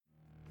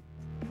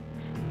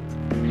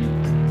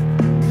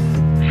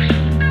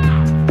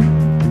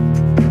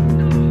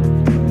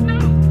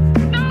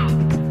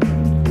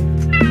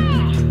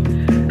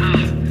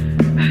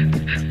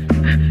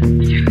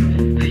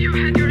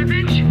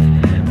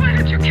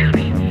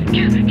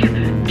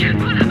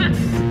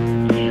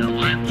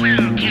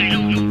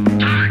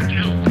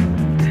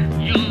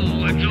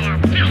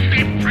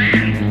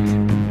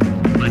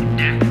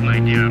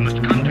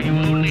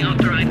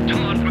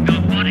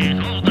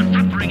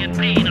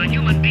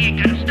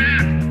ain't gonna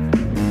stop.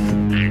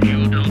 And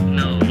you don't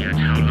know yet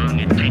how long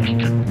it takes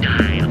to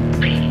die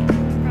of pain.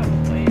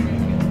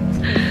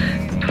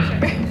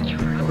 Probably.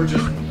 Or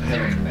just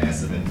have a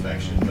massive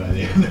infection by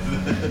the end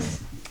of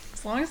this.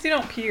 As long as you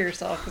don't pee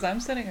yourself, because I'm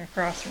sitting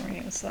across from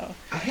you, so.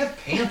 I have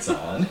pants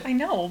on. I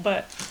know,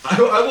 but.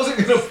 I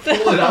wasn't going to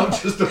pull it out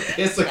just to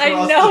piss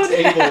across know the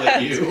table that.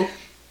 at you.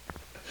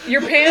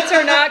 Your pants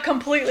are not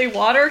completely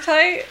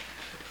watertight?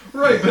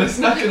 Right, but it's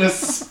not going to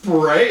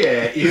spray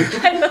at you.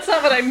 That's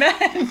not what I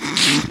meant.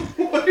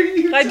 What are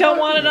you I don't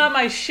want it talking on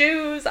my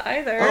shoes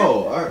either.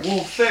 Oh, all right. Well,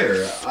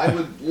 fair. I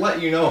would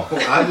let you know.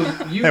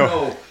 You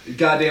know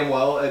goddamn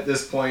well at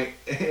this point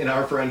in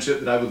our friendship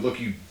that I would look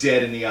you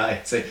dead in the eye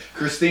and say,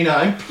 Christina,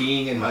 I'm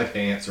peeing in my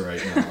pants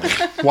right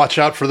now. Watch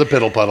out for the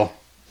piddle puddle.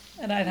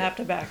 And I'd have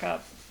to back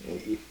up.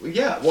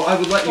 Yeah, well, I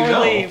would let you Or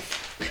know.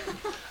 leave.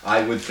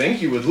 I would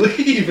think you would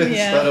leave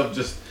instead of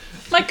just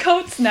My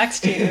coat's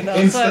next to you,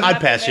 though. So I'd have to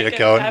pass you make the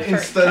coat. an effort.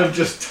 instead of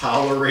just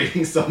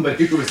tolerating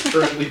somebody who is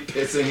currently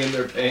pissing in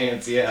their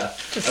pants. Yeah,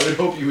 I would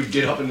hope you would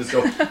get up and just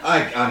go,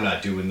 I'm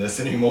not doing this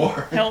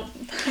anymore. Nope,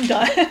 I'm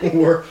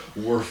done.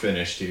 We're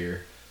finished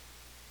here.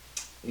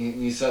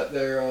 You sat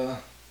there,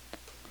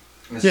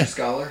 Mr. Yeah.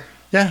 Scholar?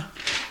 Yeah.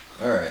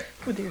 All right.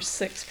 With your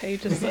 6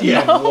 pages of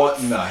Yeah, notes. what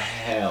in the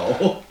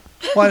hell?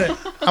 Well,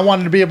 I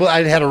wanted to be able.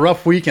 I had a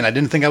rough week, and I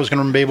didn't think I was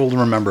going to be able to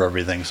remember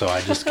everything, so I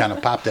just kind of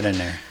popped it in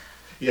there.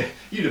 Yeah,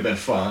 you'd have been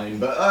fine.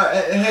 But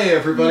hey,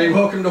 everybody,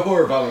 welcome to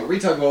Horror Vomit. We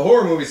talk about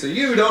horror movies so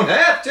you don't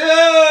have to.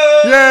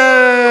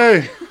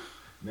 Yay!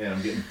 Man,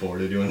 I'm getting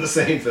bored of doing the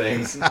same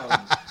things.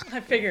 I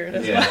figured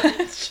as Yeah.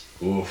 much.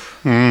 Oof.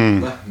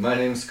 My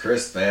name's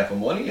Chris Bapp. I'm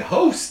one of your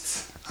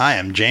hosts. I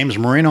am James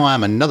Marino.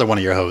 I'm another one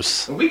of your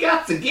hosts. And we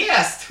got the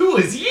guest. Who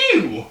is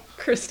you?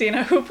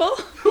 Christina Hoople.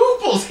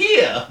 Hoople's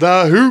here.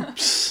 The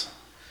Hoops.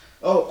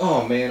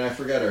 Oh man, I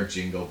forgot our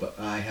jingle, but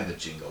I have a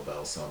jingle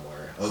bell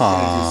somewhere. I was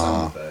gonna do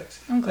sound effects.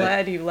 I'm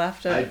glad you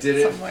left it I did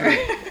it. somewhere.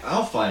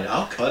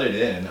 I'll cut it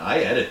in. I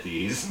edit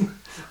these.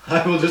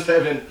 I will just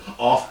have an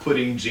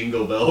off-putting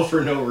jingle bell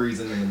for no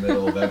reason in the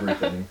middle of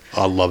everything.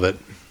 I love it.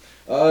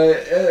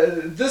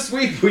 This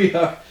week we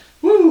are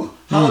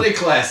holiday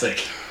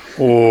classic.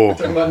 Oh.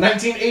 Talking about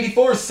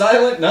 1984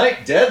 Silent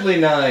Night,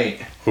 Deadly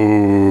Night.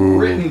 Ooh.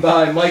 Written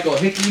by Michael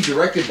Hickey,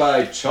 directed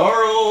by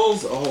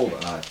Charles.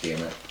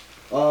 Damn it.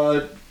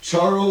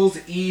 Charles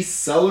E.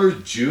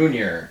 Sellers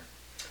Jr.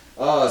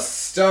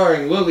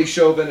 Starring Lily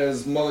Chauvin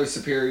as Mother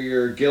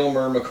Superior,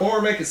 Gilmer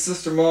McCormick as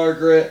Sister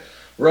Margaret,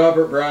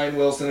 Robert Brian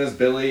Wilson as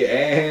Billy,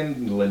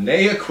 and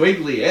Linnea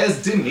Quigley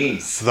as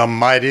Denise. The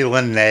mighty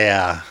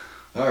Linnea.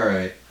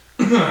 Alright.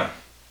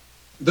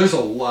 There's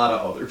a lot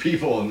of other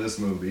people in this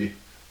movie.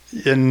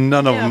 And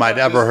none of them I'd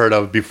ever heard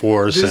of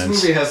before or This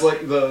since. movie has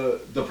like the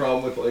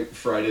problem with like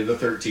Friday the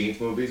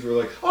 13th movies where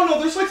like, oh no,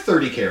 there's like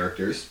 30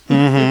 characters.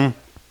 Mm-hmm.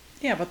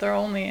 Yeah, but they're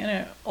only in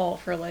it all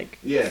for like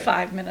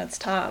 5 minutes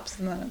tops,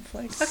 and then it's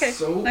like, okay,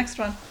 So- next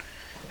one.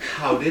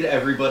 How did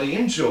everybody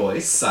enjoy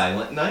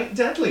Silent Night,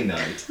 Deadly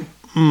Night?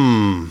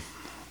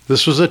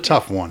 This was a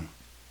tough one.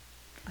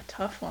 A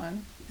tough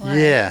one. Why?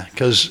 Yeah,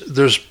 because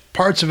there's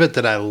parts of it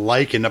that I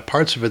like and the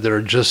parts of it that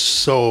are just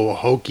so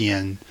hokey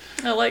and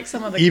I like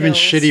some of the even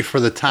kills. shitty for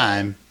the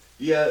time.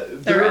 Yeah,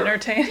 They're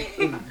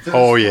entertaining.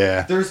 Oh,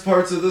 yeah. There's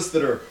parts of this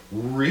that are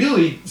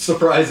really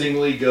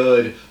surprisingly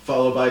good,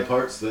 followed by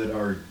parts that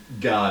are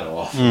god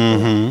awful.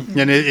 Mm-hmm.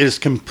 And it is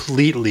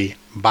completely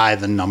by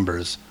the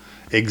numbers.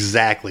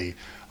 Exactly.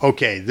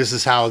 Okay, this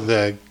is how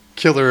the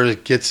killer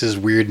gets his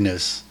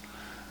weirdness.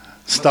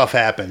 Stuff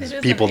happens. It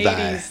is People an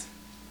die. 80s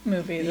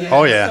movie, though,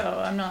 Oh, yeah. so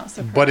I'm not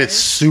surprised. But it's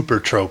super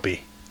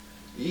tropey.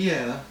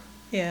 Yeah.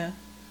 Yeah.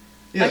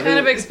 Yeah, I kind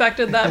of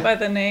expected that by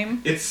the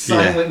name. It's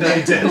Silent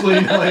Night, Deadly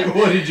Night.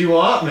 What did you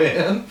want,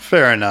 man?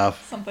 Fair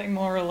enough. Something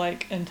more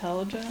like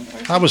intelligent or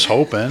something. I was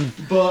hoping.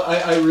 But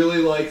I really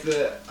like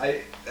that.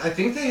 I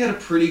think they had a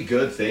pretty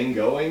good thing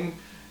going.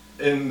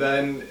 And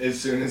then as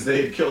soon as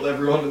they had killed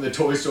everyone in the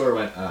toy store,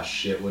 I went,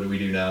 shit, what do we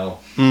do now?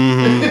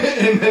 Mm-hmm.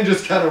 And then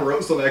just kind of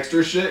wrote some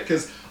extra shit,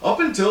 because up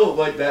until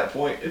like that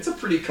point, it's a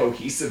pretty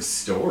cohesive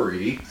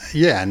story.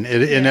 Yeah, and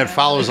it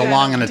follows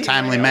along in a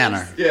timely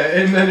manner. Yeah,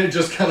 and then it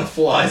just kind of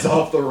flies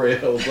off the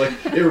rails. Like,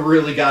 it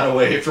really got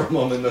away from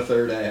them in the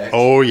third act.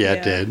 Oh, yeah,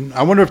 it did.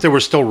 I wonder if they were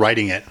still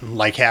writing it,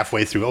 like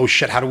halfway through. Oh,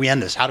 shit, how do we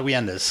end this? How do we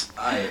end this?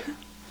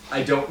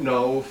 I don't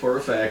know for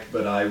a fact,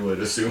 but I would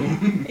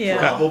assume Yeah.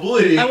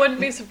 probably. I wouldn't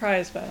be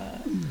surprised by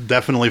that.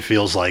 Definitely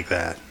feels like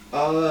that.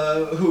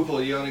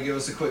 Hoople, you want to give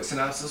us a quick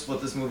synopsis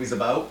what this movie's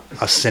about?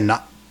 A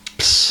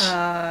synopsis.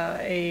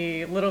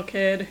 A little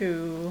kid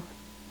who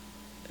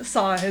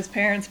saw his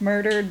parents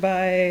murdered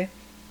by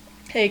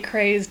a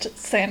crazed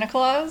Santa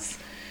Claus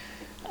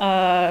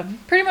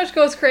pretty much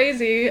goes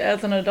crazy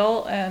as an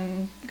adult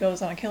and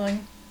goes on a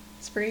killing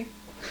spree.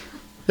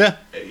 Yeah.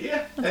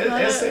 Yeah,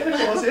 as Santa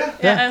Claus, yeah.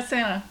 Yeah, as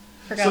Santa.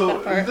 forgot So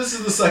that part. this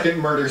is the second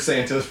Murder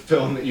Santa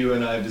film that you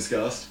and I have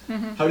discussed.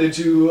 Mm-hmm. How did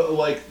you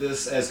like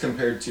this as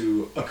compared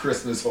to A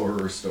Christmas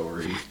Horror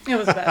Story? It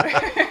was better.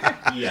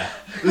 Yeah,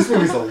 this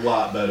movie's a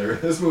lot better.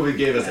 This movie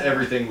gave us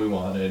everything we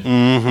wanted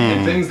Mm-hmm.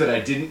 and things that I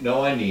didn't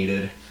know I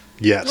needed.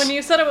 Yes. When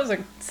you said it was a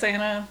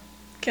Santa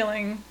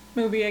killing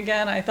movie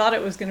again, I thought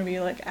it was going to be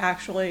like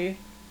actually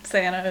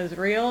Santa is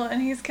real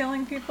and he's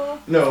killing people.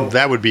 No,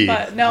 That would be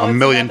But no, a it's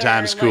million another,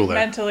 times cooler. Like,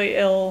 mentally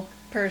ill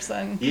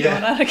person Yeah.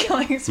 going on a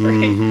killing spree.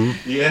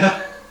 Mm-hmm.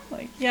 yeah.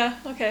 Like, yeah,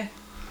 okay,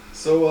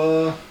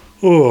 So,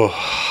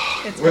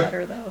 Oh. it's Where-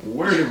 better though.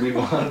 where do we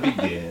want to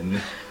begin?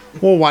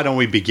 Well, why don't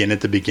we begin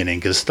at the beginning?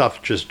 Because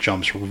stuff just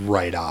jumps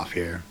right off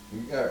here.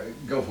 All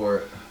right, go for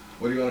it.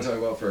 What do you want to talk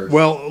about first?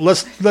 Well,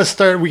 let's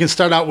start. We can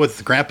start out with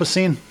the grandpa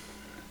scene.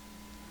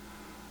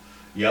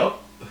 Yep,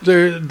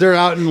 They're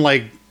out in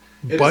like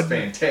it But- is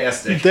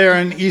fantastic. they're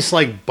in East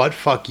like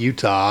buttfuck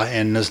Utah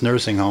in this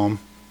nursing home,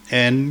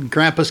 and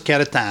grandpa's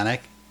catatonic.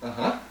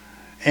 Uh-huh.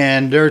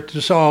 And they're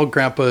just all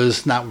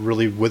grandpa's not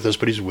really with us,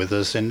 but he's with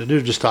us, and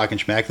they're just talking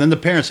smack. Then the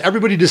parents,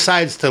 everybody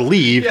decides to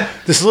leave. Yeah.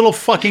 This little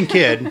fucking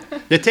kid.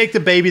 They take the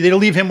baby, they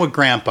leave him with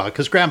grandpa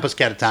because grandpa's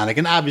catatonic,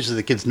 and obviously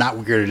the kid's not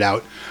weirded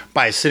out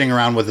by sitting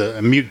around with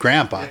a mute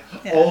grandpa.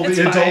 Yeah, All it's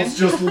the fine. adults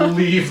just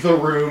leave the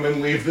room and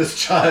leave this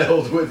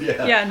child with you.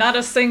 Yeah, not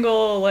a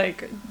single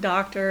like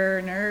doctor,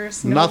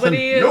 nurse, Nothing.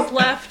 nobody is Nope.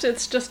 left.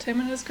 It's just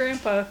him and his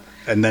grandpa.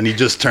 And then he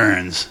just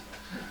turns.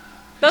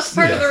 That's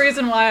part of Yeah. the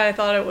reason why I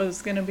thought it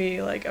was gonna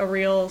be like a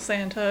real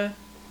Santa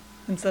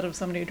instead of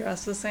somebody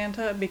dressed as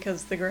Santa,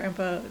 because the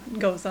grandpa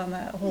goes on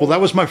that whole Well,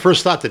 that was my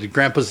first thought, that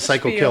grandpa's a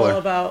psycho Spiel killer,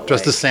 about,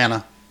 dressed like- as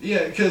Santa.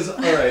 Yeah, because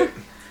all right,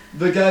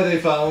 the guy they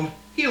found,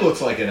 he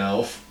looks like an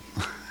elf.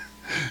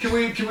 Can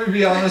we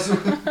be honest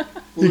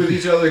with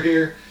each other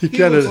here? He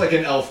kinda- looks like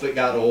an elf that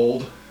got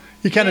old.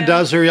 He kind of Yeah.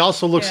 does, or he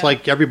also looks Yeah.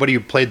 like everybody who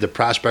played the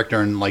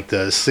prospector in like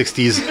the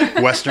 60s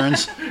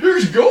westerns.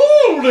 There's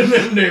gold in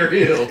them there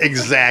hills.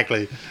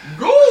 Exactly.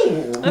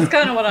 Gold. That's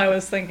kind of what I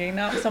was thinking.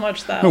 Not so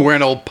much that. Wearing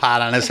an old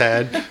pot on his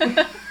head,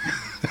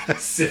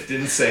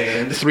 Sifting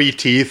sand. 3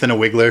 teeth, and a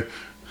wiggler.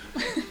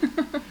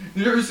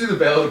 Did you ever see the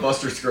Ballad of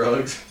Buster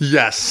Scruggs?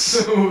 Yes.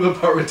 The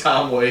part with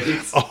Tom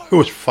Waits. Oh, it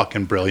was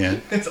fucking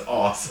brilliant. It's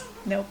awesome.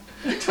 Nope.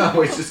 Tom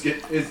Waits just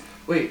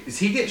does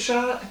he get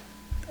shot?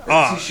 Or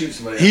Uh, does he shoot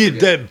somebody? I He forget.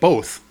 did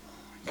both.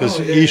 Because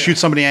Oh, yeah, he yeah. shoots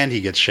somebody and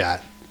he gets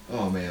shot.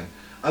 Oh man,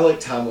 I like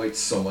Tom Waits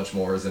so much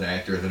more as an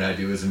actor than I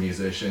do as a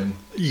musician.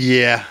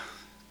 Yeah.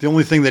 The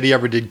only thing that he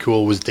ever did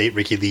cool was date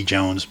Ricky Lee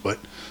Jones, but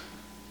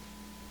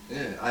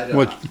Yeah, I don't.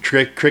 what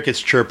crickets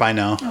chirp, I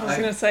know. I was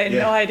gonna say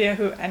yeah. no idea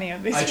who any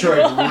of these I people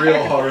tried are.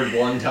 real hard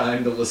one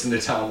time to listen to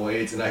Tom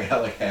Waits, and I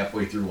got like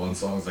halfway through one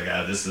song. I was like,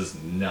 this is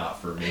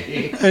not for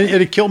me. And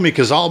it killed me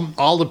because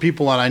all the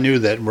people that I knew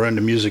that were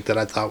into music that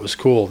I thought was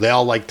cool, they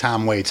all liked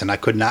Tom Waits, and I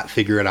could not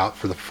figure it out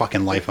for the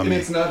fucking life of And me.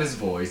 it's not his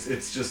voice;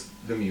 it's just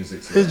the music.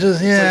 It's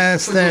just- yeah,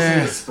 it's like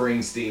there. listening to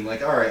Springsteen.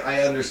 Like, all right,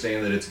 I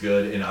understand that it's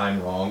good, and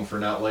I'm wrong for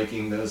not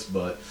liking this,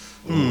 but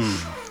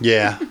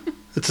Yeah.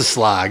 It's a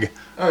slog.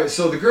 all right.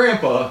 So the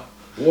grandpa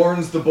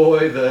warns the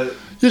boy that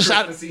Just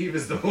Christmas Eve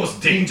is the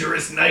most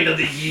dangerous night of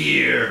the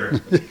year,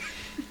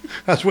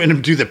 I was waiting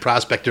to do the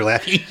prospector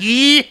laugh.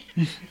 and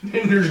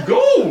there's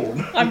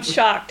gold. I'm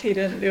shocked he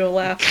didn't do a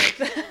laugh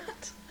like that.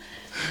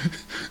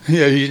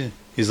 Yeah,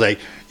 he's like,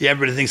 yeah,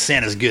 everybody thinks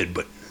Santa's good,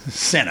 but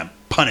Santa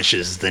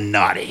punishes the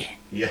naughty.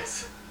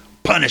 Yes.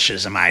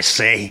 Punishes them, I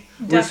say.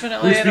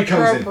 Definitely which an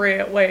becomes an-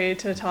 appropriate way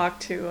to talk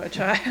to a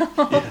child.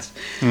 Yes.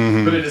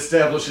 Mm-hmm. But it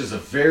establishes a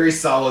very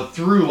solid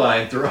through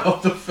line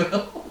throughout the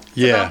film.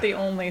 Yeah. Not the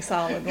only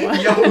solid one.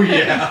 Oh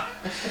yeah.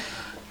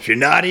 If you're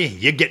naughty,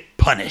 you get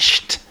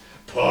punished.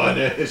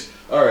 Punish.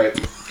 All right.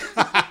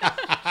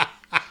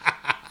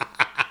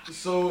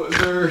 So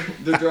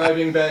they're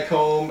driving back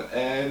home,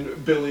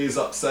 and Billy's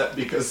upset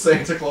because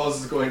Santa Claus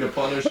is going to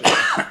punish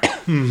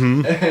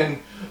him.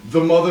 And the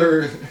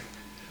mother.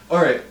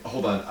 All right,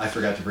 hold on. I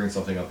forgot to bring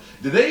something up.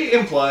 Did they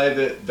imply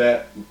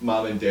that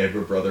mom and dad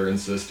were brother and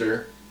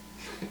sister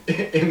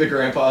in the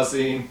grandpa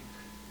scene?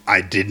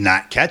 I did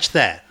not catch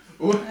that.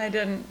 I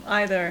didn't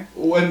either.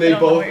 When I they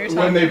don't know both what you're when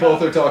talking they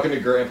both about. are talking to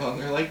Grandpa,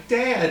 and they're like,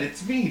 "Dad,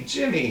 it's me,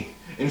 Jimmy,"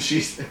 and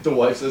the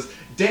wife says,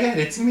 "Dad,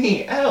 it's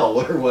me, Elle,"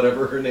 or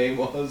whatever her name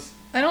was.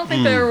 I don't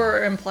think they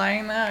were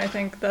implying that. I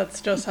think that's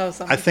just how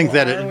some I think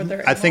people that are with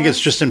their I think it's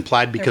in-laws. just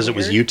implied because it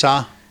was weird.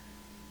 Utah.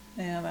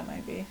 Yeah, that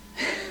might be.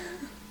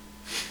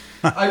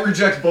 I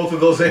reject both of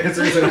those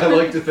answers, and I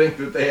like to think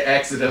that they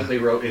accidentally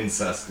wrote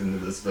incest into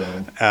this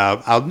film.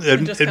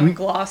 And just kind of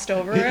glossed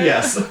over it.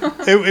 Yes,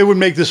 It would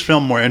make this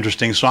film more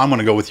interesting, so I'm going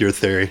to go with your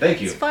theory.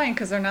 thank you. It's fine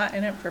because they're not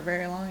in it for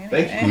very long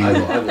anyway. Thank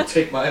you. I will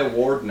take my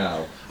award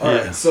now. All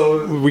right,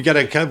 so We got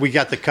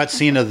the cut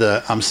scene of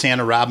the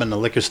Santa robbing the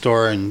liquor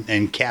store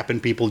and capping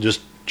people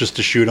just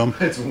to shoot them.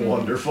 it's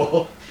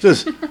wonderful.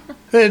 Just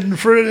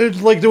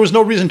and like there was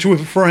no reason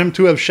for him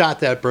to have shot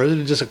that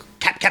bird. Just a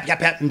cap,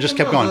 and just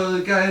kept going.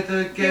 The guy at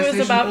the He gas was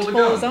station about to pulled a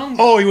pull gun. his own gun.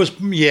 Oh, he was.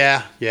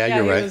 Yeah, yeah,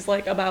 you're he right. was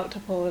like about to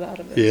pull it out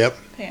of his Yep.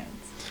 pants.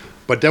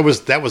 But that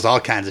was all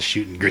kinds of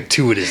shooting,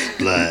 gratuitous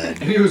blood.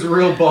 And he was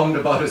real bummed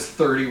about his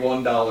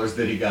 $31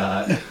 that he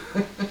got.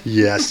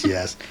 Yes,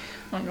 yes.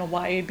 I don't know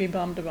why you'd be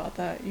bummed about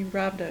that. You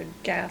robbed a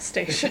gas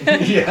station.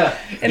 Yeah.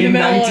 In the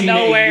middle of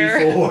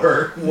nowhere.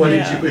 1984, what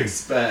Yeah. did you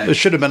expect? There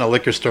should have been a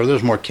liquor store.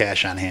 There's more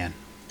cash on hand.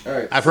 All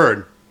right. I've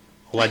heard,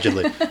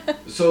 allegedly.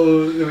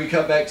 So we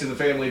cut back to the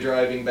family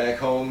driving back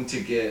home to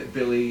get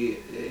Billy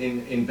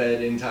in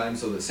bed in time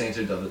so that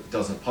Santa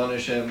doesn't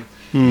punish him.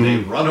 They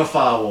run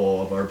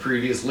afoul of our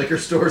previous liquor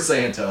store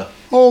Santa.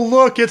 Oh,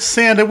 look, it's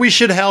Santa. We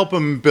should help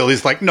him.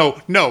 Billy's like,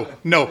 no, no,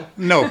 no,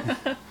 no.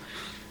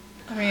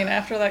 I mean,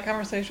 after that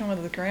conversation with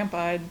his grandpa,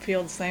 I'd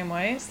feel the same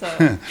way. So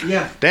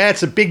Yeah.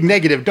 That's a big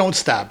negative. Don't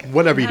stop.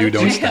 Whatever you do,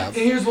 don't Yeah. stop. And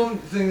here's one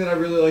thing that I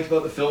really liked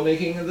about the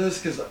filmmaking of this,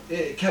 because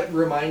it kept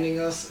reminding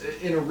us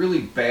in a really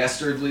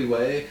bastardly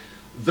way,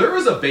 there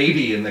was a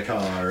baby in the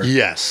car.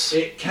 Yes.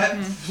 It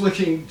kept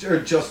flicking or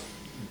just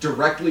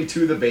directly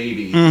to the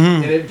baby,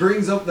 Mm-hmm. and it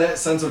brings up that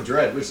sense of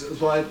dread, which is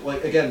why,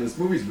 like, again, this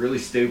movie's really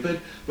stupid,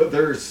 but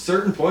there are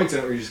certain points in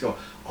it where you just go,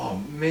 oh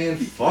man,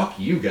 fuck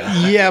you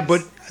guys. Yeah,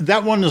 but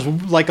that one is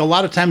like a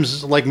lot of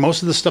times, like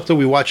most of the stuff that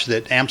we watch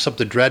that amps up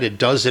the dread, it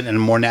does it in a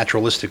more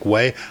naturalistic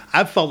way.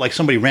 I felt like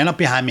somebody ran up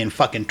behind me and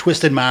fucking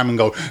twisted my arm and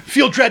go,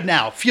 feel dread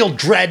now, feel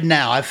dread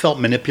now. I felt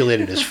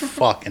manipulated as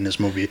fuck in this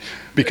movie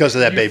because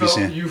of that baby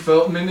scene. You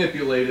felt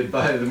manipulated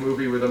by the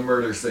movie with a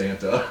murder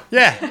Santa.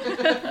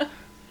 Yeah.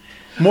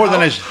 More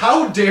than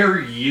How dare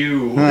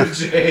you,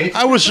 Jay?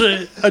 I was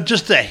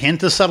just a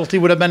hint of subtlety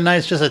would have been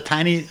nice. Just a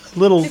tiny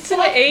little. it's an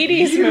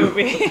 '80s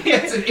movie.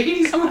 Yeah, it's an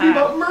 80s movie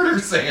about murder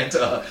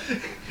Santa.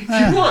 If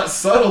you want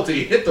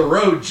subtlety, hit the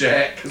road,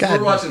 Jack, because God.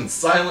 we're watching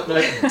Silent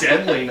Night,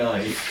 Deadly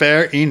Night.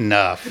 Fair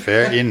enough.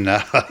 Fair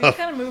enough. These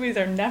kind of movies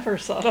are never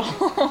subtle.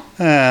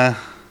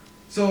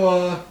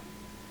 So,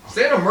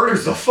 Santa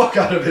murders the fuck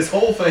out of his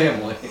whole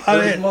family.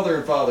 His mother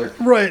and father.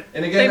 Right.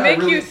 And They again, make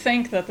I really, you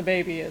think that the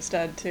baby is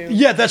dead too.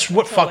 Yeah, that's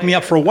what Until fucked me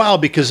up later. for a while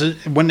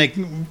because when they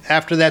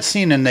after that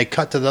scene and they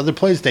cut to the other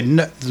place,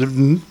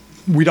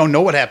 we don't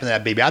know what happened to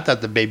that baby. I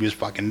thought the baby was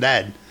fucking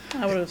dead,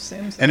 I would have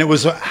assumed so. and it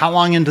was how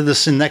long into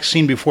this next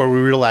scene before we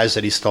realized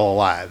that he's still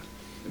alive.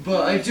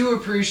 But I do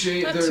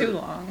appreciate Not too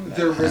long, but-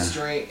 their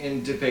restraint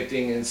in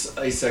depicting a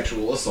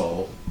sexual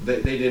assault. They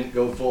didn't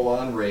go full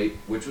on rape,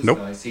 which was Nope.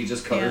 nice. He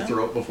just cut her Yeah.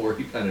 throat before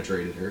he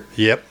penetrated her.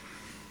 Yep.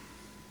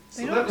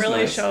 They So that don't was really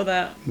nice. show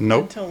that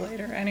Nope. until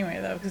later anyway,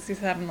 though, because he's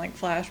having like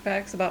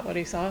flashbacks about what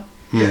he saw.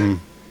 Yeah.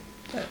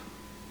 But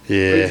Wait,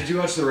 Yeah. did you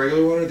watch the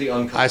regular one or the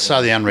uncut? I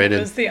saw the it unrated.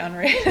 was the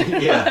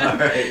unrated. Yeah, all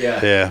right, yeah.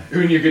 Yeah.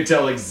 When you could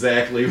tell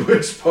exactly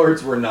which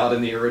parts were not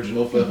in the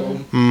original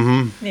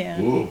film. Yeah.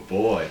 Ooh,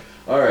 boy.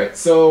 All right,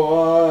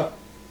 so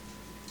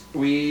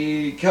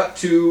we cut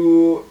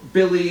to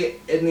Billy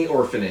in the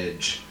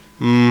orphanage.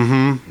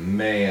 Mm-hmm.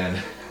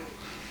 Man.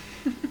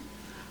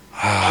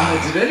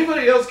 Did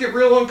anybody else get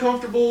real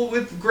uncomfortable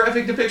with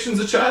graphic depictions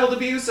of child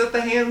abuse at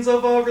the hands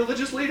of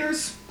religious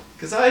leaders?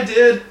 Because I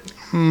did.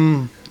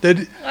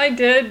 Did I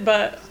did,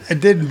 but I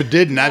did but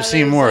didn't. I've not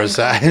seen as worse.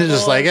 I was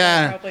just like uncomfortable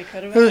as I probably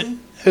could have been.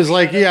 It was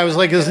like, yeah, I was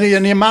like,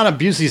 and the amount of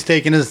abuse he's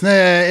taking is,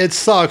 it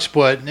sucks,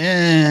 but I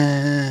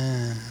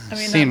mean,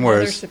 seen that Mother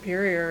worse.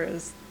 Superior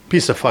is.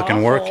 Piece of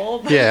fucking work.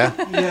 awful. Yeah.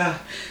 Yeah.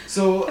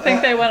 So I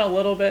think they went a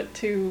little bit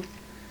too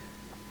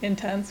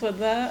intense with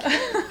that.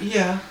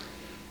 Yeah.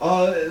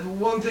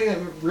 One thing that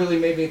really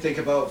made me think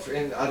about,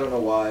 and I don't know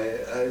why,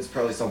 it's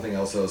probably something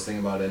else I was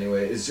thinking about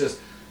anyway, is just,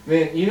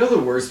 man, you know the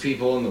worst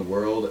people in the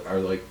world are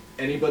like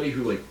anybody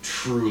who like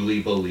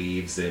truly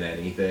believes in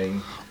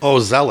anything. Oh,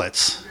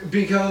 zealots.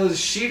 Because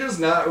she does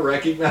not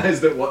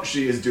recognize that what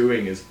she is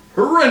doing is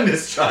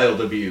horrendous child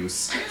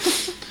abuse.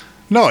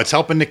 No, it's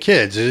helping the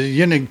kids.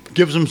 It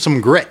gives them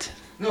some grit.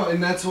 No,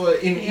 and that's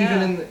what,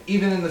 Yeah.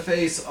 even in the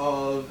face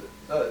of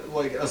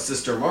like a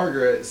Sister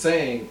Margaret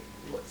saying,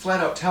 flat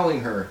out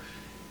telling her,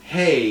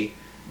 hey,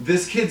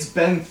 this kid's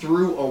been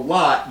through a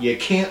lot. You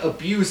can't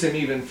abuse him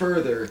even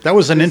further. That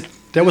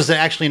was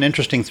actually an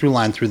interesting through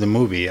line through the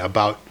movie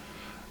about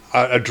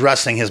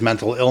addressing his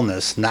mental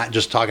illness, not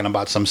just talking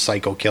about some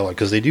psycho killer,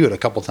 because they do it a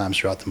couple times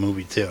throughout the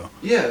movie too.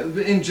 Yeah,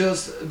 and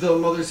just the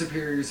Mother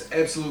Superior's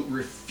absolute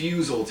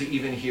refusal to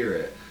even hear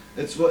it.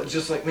 It's what,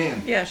 just like,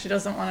 man. Yeah, she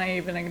doesn't want to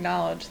even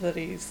acknowledge that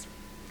he's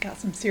got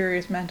some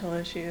serious mental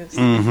issues.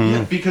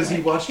 Yeah, because he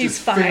Like, watched he's his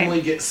fine.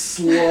 family get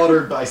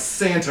slaughtered by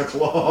Santa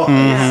Claus.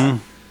 Yeah.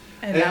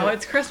 And now And-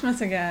 it's Christmas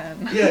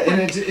again. Yeah,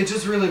 and it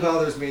just really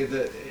bothers me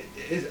that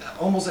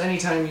almost any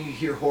time you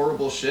hear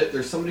horrible shit,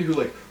 there's somebody who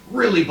like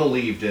really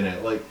believed in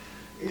it, like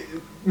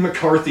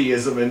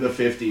McCarthyism in the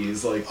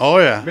 50s. Like, Oh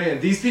yeah. man,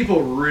 these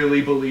people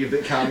really believe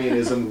that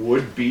communism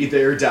would be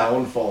their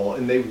downfall,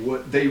 and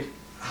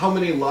how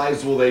many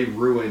lives will they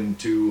ruin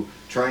to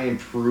try and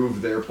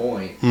prove their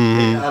point?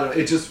 And I don't.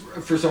 It just,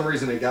 for some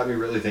reason, it got me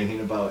really thinking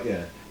about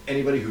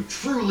anybody who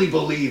truly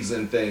believes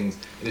in things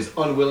and is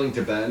unwilling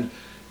to bend,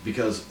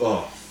 because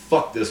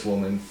fuck this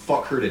woman,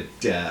 fuck her to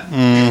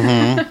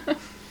death.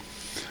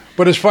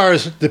 But as far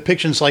as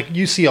depictions, like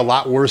you see a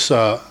lot worse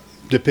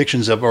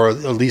depictions of, or at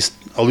least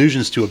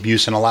allusions to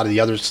abuse in a lot of the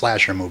other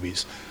slasher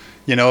movies.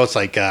 You know, it's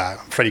like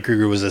Freddy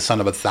Krueger was the son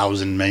of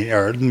 1,000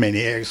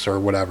 maniacs or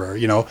whatever.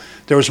 You know,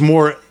 there was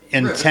more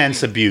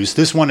intense abuse.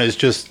 This one is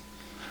just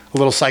a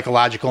little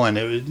psychological, and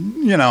it,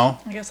 you know.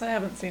 I guess I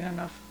haven't seen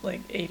enough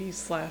like 80s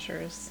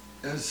slashers.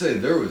 I would say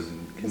there was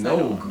 'Cause I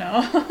don't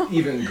know.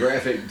 even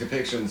graphic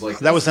depictions like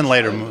That was in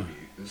later child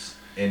abuse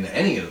in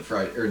any of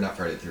the not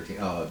Friday the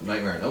 13th,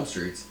 Nightmare on Elm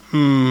Streets.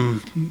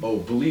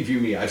 Oh, believe you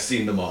me, I've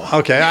seen them all.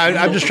 Okay,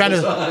 I'm just trying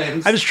to.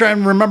 Times. I'm just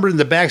trying to remember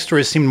the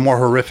backstory seemed more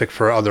horrific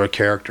for other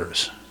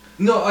characters.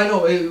 No, I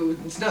know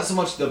it's not so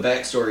much the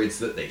backstory; it's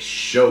that they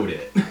showed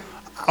it.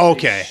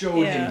 Okay. They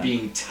showed Yeah. him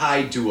being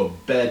tied to a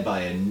bed by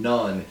a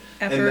nun.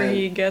 After and then,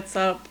 he gets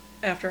up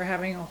after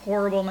having a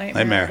horrible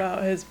nightmare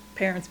about his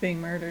parents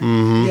being murdered.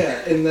 Yeah,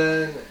 and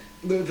then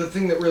the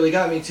thing that really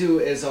got me too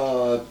is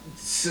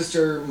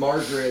Sister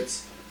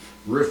Margaret's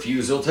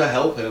refusal to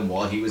help him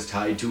while he was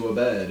tied to a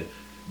bed.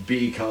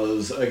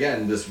 Because,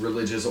 again, this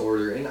religious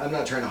order, and I'm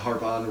not trying to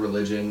harp on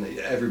religion,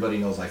 everybody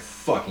knows I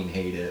fucking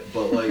hate it,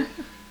 but like,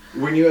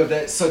 when you have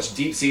that such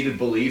deep-seated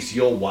beliefs,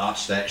 you'll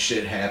watch that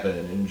shit happen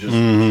and just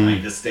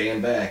kind of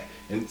stand back.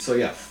 And so,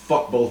 yeah,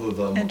 fuck both of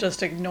them. And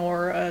just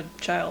ignore a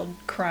child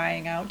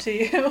crying out to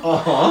you.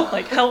 Uh-huh.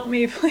 Like, help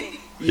me, please.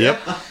 Yep.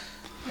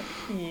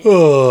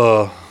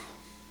 Yeah.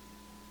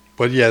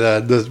 But yeah,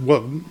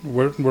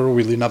 where are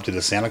we leading up to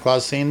the Santa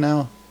Claus scene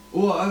now?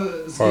 Well, I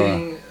was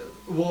getting...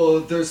 Well,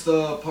 there's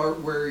the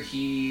part where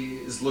he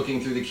is looking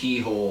through the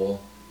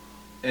keyhole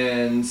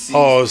and sees...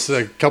 Oh, it's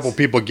a couple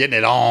people getting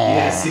it on.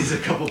 Yeah, sees a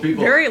couple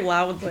people... Very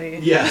loudly.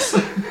 Yes.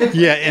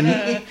 Yeah,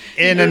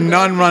 in a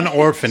nun-run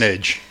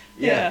orphanage.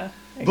 Yeah.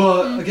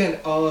 But again,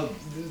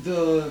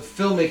 the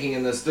filmmaking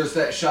in this, there's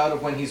that shot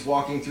of when he's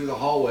walking through the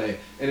hallway,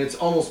 and it's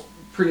almost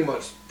pretty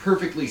much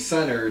perfectly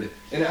centered.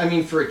 And I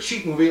mean, for a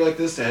cheap movie like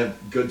this to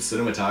have good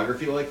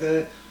cinematography like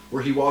that,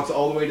 where he walks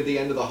all the way to the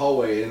end of the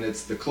hallway, and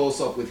it's the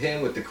close-up with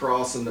him with the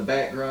cross in the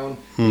background,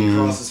 he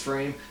crosses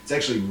frame. It's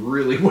actually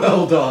really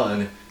well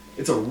done.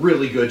 It's a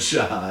really good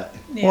shot.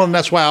 Yeah. Well, and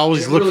that's why I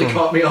always It look really for.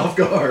 caught me off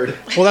guard.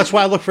 Well, that's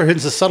why I look for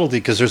hints of subtlety,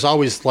 because there's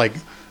always like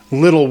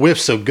little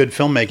whiffs of good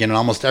filmmaking in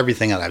almost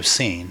everything that I've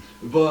seen.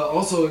 But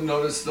also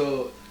notice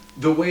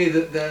the way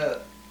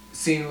that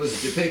scene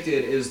was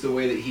depicted is the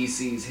way that he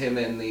sees him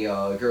and the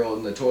girl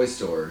in the toy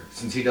store.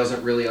 Since he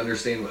doesn't really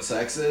understand what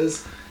sex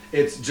is,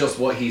 it's just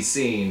what he's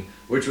seen,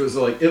 which was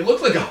like, it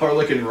looked like a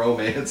Harlequin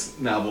romance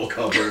novel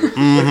cover. Like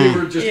they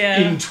were just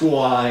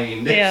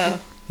entwined. Yeah.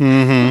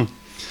 And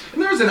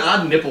there was an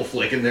odd nipple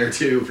flick in there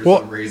too for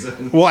some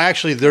reason. Well,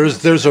 actually,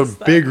 there's a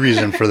big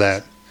reason for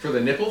that. For the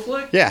nipple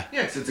flick? Yeah.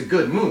 Yeah, 'cause it's a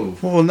good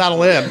move. Well, not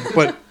only that,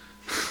 but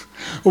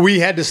we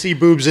had to see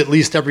boobs at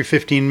least every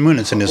 15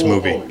 minutes in this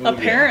movie.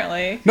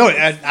 Apparently. No,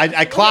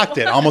 I clocked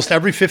it almost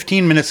every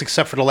 15 minutes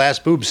except for the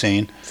last boob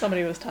scene.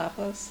 Somebody was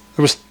topless.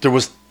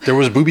 There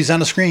was boobies on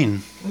the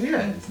screen. Oh,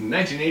 yeah, it's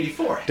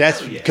 1984. That's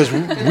Hell yeah. because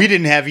we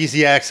didn't have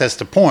easy access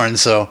to porn,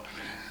 so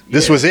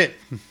this was it.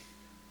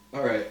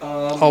 All right.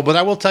 Oh, but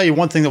I will tell you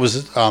one thing that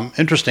was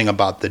interesting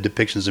about the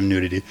depictions of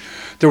nudity.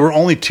 There were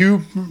only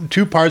two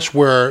parts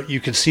where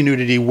you could see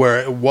nudity where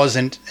it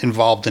wasn't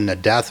involved in the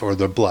death or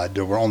the blood.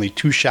 There were only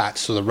 2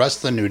 shots, so the rest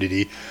of the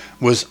nudity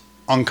was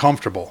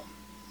uncomfortable.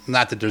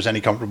 Not that there's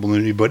any comfortable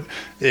nudity, but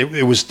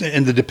it was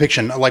in the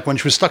depiction. Like when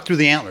she was stuck through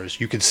the antlers,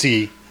 you could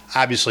see,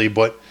 obviously,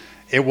 but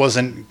it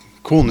wasn't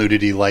cool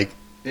nudity like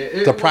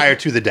the prior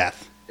to the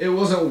death. It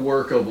wasn't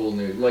workable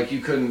nude. Like,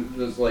 you couldn't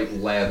just, like,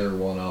 lather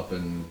one up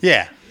and...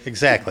 Yeah,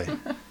 exactly.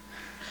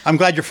 I'm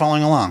glad you're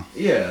following along.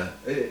 Yeah,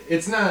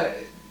 it's not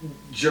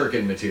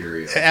jerkin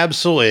material.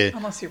 Absolutely.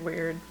 Unless you're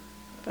weird.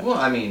 Well,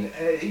 I mean,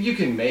 you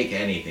can make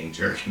anything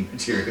jerkin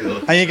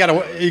material. And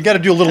you gotta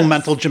do a little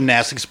mental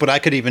gymnastics, but I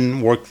could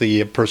even work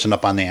the person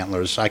up on the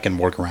antlers. I can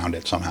work around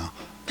it somehow.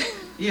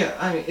 Yeah,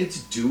 I mean, it's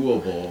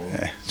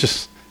doable.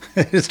 Just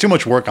it's too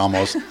much work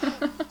almost.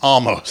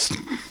 Almost.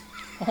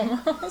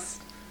 Almost.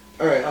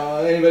 All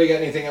right, anybody got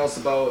anything else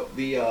about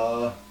the,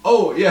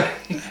 Oh, yeah,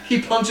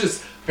 he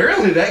punches...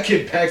 Apparently that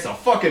kid packs a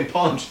fucking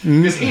punch,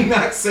 because he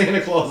knocks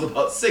Santa Claus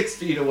about 6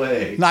 feet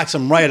away. Knocks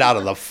him right out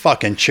of the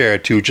fucking chair,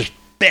 too. Just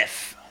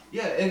biff.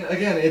 Yeah, and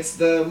again, it's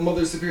the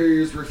Mother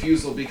Superior's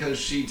refusal, because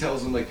she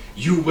tells him, like,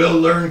 you will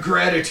learn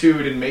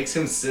gratitude, and makes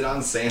him sit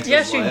on Santa's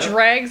Yeah, she lap.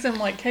 drags him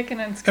like kicking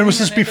and screaming. And was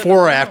this into the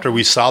before or room. after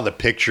we saw the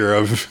picture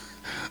of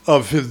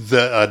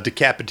the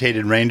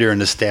decapitated reindeer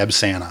and the stabbed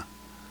Santa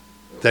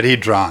that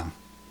he'd drawn?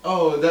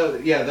 Oh,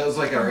 that was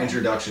like our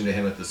introduction to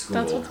him at the school.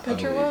 That's what the I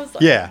picture believe. was?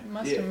 Yeah. I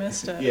must have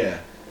missed it. Yeah.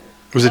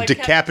 It was a Well, I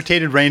kept-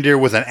 decapitated reindeer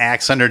with an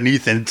axe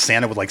underneath and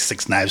Santa with like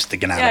 6 knives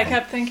sticking out Yeah, I of him.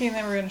 kept thinking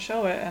they were going to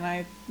show it, and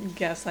I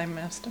guess I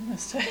missed a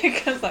mistake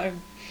because I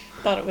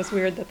thought it was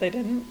weird that they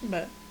didn't,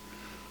 but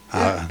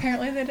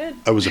apparently they did.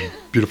 It was a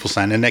beautiful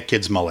sign. And that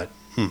kid's mullet.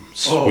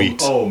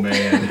 Sweet. Oh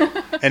man.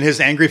 And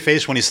his angry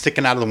face when he's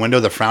sticking out of the window,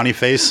 the frowny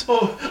face.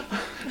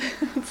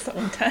 It's so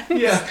intense.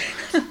 Yeah.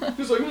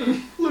 Just like,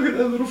 look at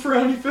that little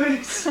frowny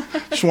face.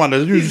 Just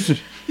wanted to,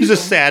 he's a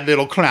sad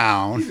little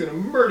clown. He's gonna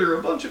murder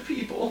a bunch of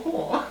people.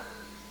 Aw.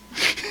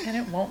 And it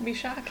It won't be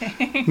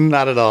shocking.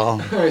 Not at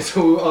all. All right,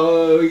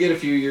 so we get a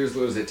few years.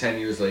 What was it? 10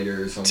 years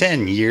later or something.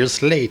 10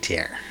 years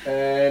later.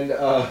 And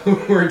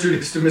we're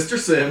introduced to Mr.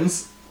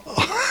 Sims.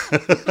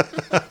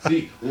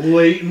 The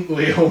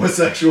latently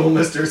homosexual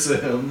Mr.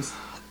 Sims.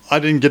 I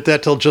didn't get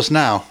that till just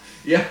now.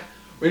 Yeah.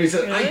 When he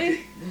said,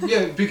 Really?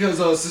 yeah, because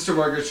Sister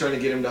Margaret's trying to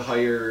get him to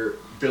hire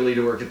Billy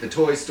to work at the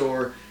toy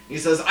store. He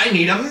says, I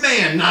need a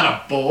man, not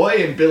a boy.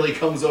 And Billy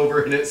comes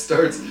over and it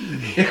starts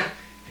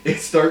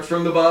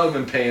from the bottom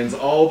and pans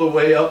all the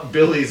way up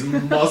Billy's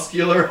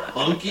muscular,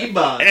 hunky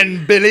body.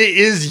 And Billy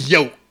is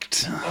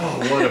yoked.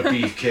 Oh, what a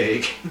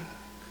beefcake.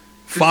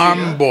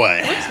 Farm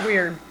boy. It's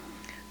weird.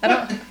 I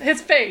don't.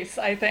 His face,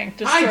 I think,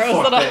 just I'd throws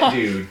fuck it that off.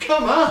 dude.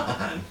 Come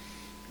on.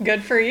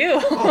 Good for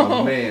you.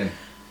 Oh, man.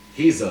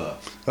 He's a...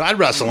 I'd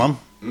wrestle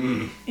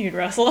him. You'd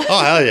wrestle. Oh,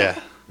 hell yeah.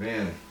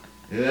 Man.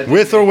 That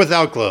With or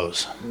without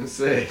clothes. Let's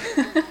say,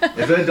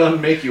 if that doesn't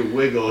make you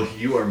wiggle,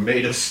 you are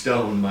made of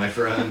stone, my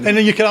friend. And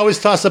then you can always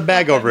toss a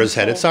bag over his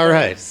head. It's all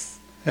right.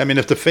 I mean,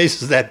 if the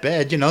face is that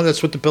bad, you know,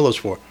 that's what the pillow's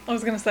for. I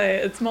was gonna say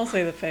it's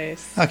mostly the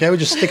face. Okay, we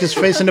just stick his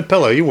face in the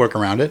pillow. You work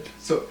around it.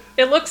 So,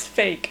 It looks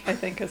fake, I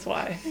think, is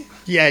why.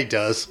 Yeah, he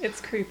does. It's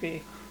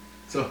creepy.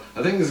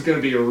 I think this is going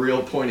to be a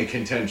real point of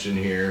contention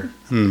here.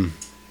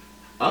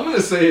 I'm going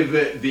to say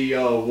that the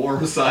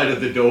Warm Side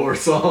of the Door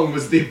song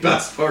was the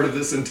best part of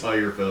this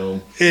entire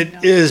film.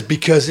 It is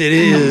because it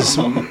is.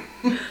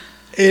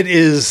 It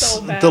is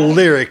So bad. the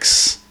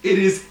lyrics. It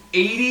is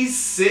 80s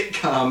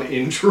sitcom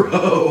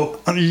intro.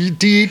 Right in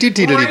Dee,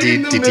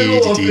 the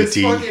middle of this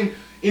fucking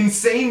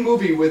insane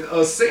movie with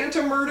a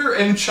Santa murder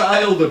and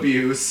child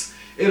abuse.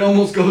 It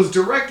almost goes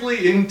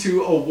directly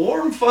into a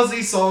warm,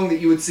 fuzzy song that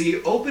you would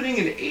see opening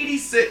an 80s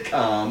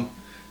sitcom,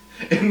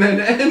 and then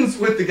ends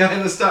with the guy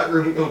in the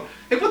stockroom going,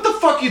 hey, what the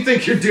fuck you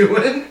think you're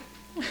doing?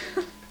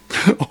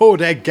 Oh,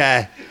 that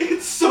guy.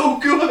 It's so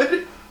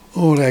good.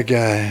 Oh, that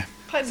guy.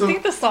 I So-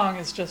 think the song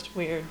is just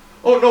weird.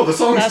 Oh, no, the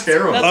song's That's-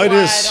 terrible. that's- Oh, it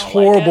why is I don't like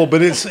horrible, it.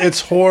 but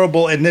it's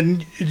horrible. And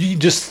then you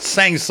just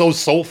sang so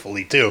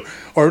soulfully too.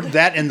 Or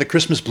that and the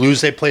Christmas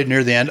blues they played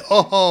near the end.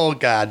 Oh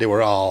God, they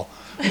were all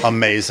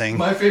amazing.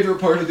 My favorite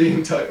part of the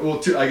entire, well,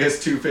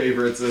 two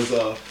favorites is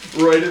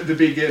right at the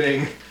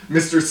beginning,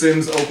 Mr.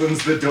 Sims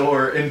opens the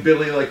door and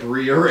Billy like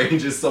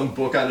rearranges some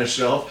book on a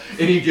shelf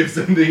and he gives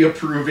him the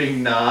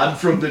approving nod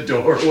from the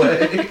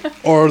doorway.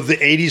 Or the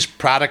 '80s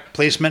product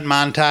placement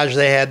montage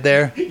they had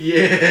there.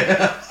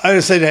 Yeah. I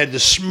would say they had the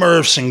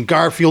Smurfs and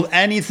Garfield.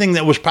 Anything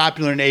that was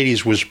popular in the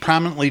 '80s was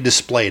prominently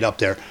displayed up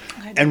there.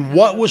 And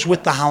what was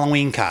with the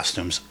Halloween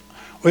costumes?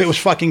 It was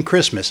fucking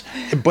Christmas,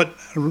 but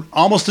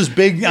almost as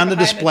big on the Behind the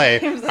display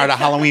names. are the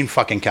Halloween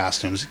fucking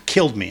costumes. It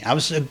killed me.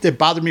 It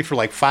bothered me for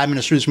like 5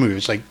 minutes through this movie.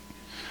 It's like,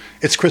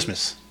 it's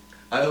Christmas.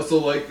 I also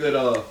like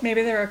that,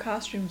 Maybe they're a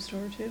costume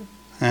store too.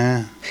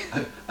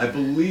 I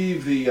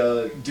believe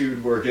the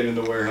dude working in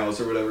the warehouse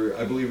or whatever,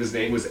 I believe his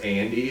name was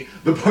Andy.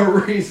 The part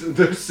where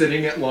they're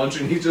sitting at lunch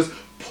and he's just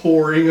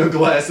pouring a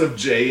glass of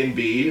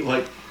J&B,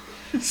 like,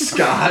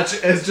 scotch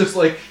as just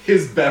like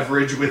his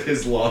beverage with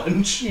his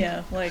lunch.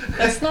 Yeah, like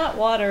that's not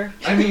water.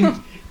 I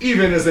mean,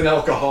 even as an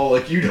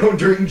alcoholic, you don't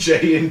drink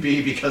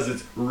J&B because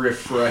it's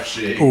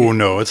refreshing. Oh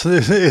no, it's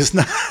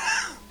not.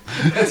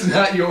 That's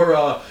not your,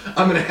 I'm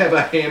gonna have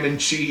a ham and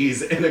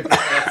cheese and a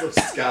glass of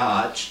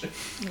scotch.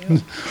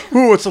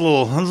 Ooh, it's a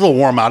little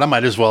warm out. I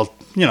might as well,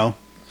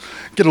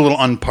 get a little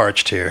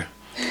unparched here.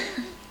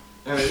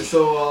 Alright,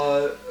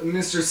 so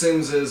Mr.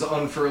 Sims is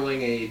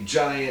unfurling a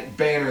giant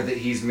banner that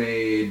he's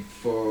made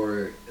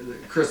for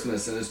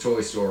Christmas in his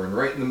toy store, and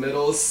right in the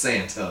middle is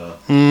Santa.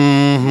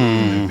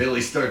 And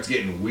Billy starts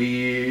getting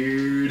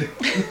weird.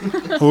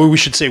 Oh, we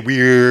should say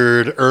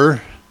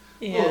weirder.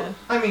 Yeah. Well,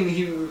 I mean,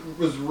 he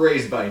was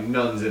raised by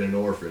nuns in an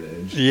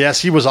orphanage.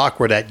 Yes, he was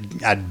awkward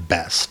at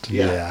best.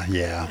 Yeah.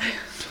 Yeah.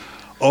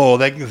 Oh,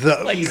 Like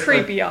He's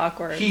creepy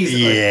awkward. He's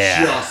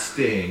Yeah.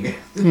 adjusting.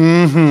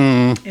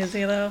 Is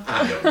he though?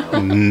 I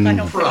don't know. I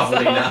don't Probably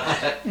think so.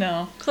 not.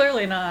 No,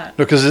 clearly not.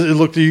 because it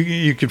looked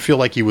you could feel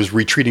like he was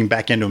retreating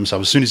back into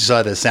himself as soon as he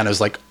saw that Santa was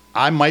like,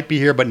 I might be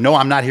here, but no,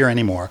 I'm not here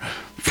anymore.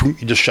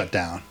 He just shut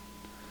down.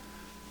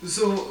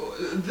 So,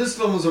 this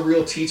film was a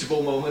real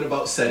teachable moment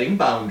about setting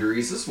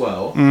boundaries as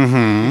well.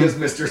 Because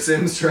Mr.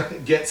 Sims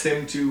gets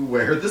him to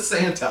wear the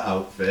Santa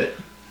outfit.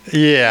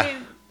 Yeah. I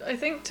mean, I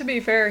think to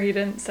be fair, he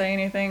didn't say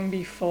anything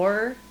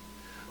before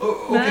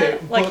Oh, that.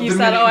 okay. Like but he the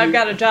said, minute "Oh, I've you-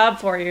 got a job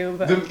for you,"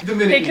 but The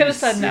minute he could you have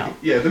said see- no.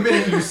 Yeah, the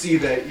minute you see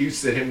that, you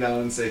sit him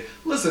down and say,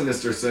 listen,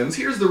 Mr. Sims,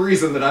 here's the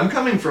reason that I'm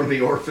coming from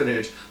the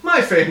orphanage.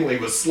 My family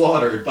was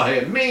slaughtered by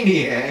a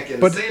maniac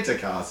in But- Santa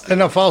costume.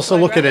 And if also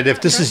I'd look at rather it, if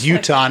not this is dress like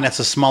Utah and that's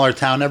a smaller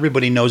town,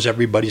 everybody knows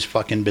everybody's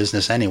fucking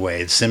business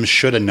anyway. Sims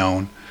should have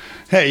known.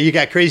 Hey, you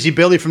got Crazy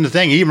Billy from the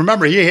thing.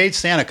 Remember, he hates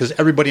Santa because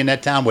everybody in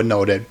that town would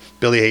know that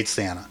Billy hates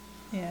Santa.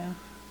 Yeah,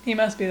 he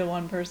must be the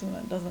one person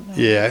that doesn't know.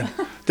 Yeah.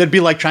 That'd be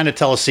like trying to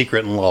tell a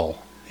secret in Lowell.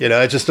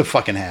 It just to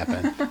fucking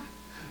happen.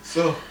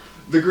 So,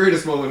 the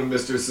greatest moment of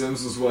Mr.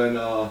 Sims was when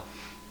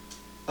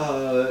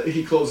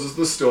He closes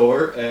the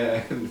store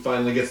and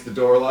finally gets the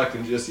door locked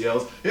and just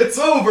yells, "It's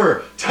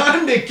over!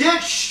 Time to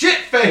get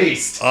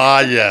shit-faced!" Ah,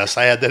 yes,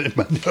 I had that in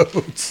my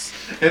notes.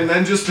 And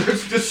then just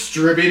starts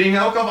distributing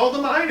alcohol to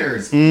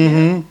minors.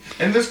 Mm-hmm.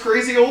 And this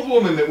crazy old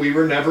woman that we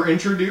were never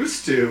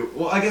introduced to.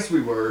 Well, I guess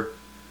we were.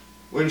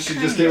 When she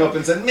just came up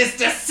and said,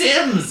 "Mr.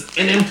 Sims,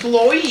 an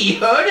employee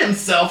hurt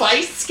himself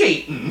ice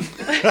skating."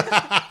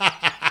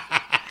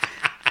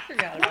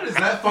 What is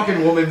that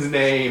fucking woman's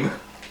name?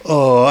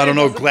 Oh, I don't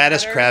know. doesn't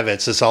Gladys matter.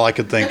 Kravitz. That's all I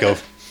could think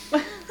of.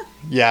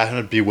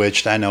 Yeah,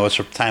 Bewitched. I know. It's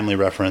a timely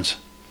reference.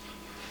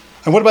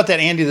 And what about that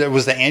Andy? That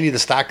was the Andy the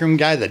stockroom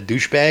guy, that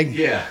douchebag?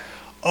 Yeah.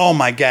 Oh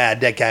my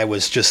God, that guy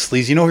was just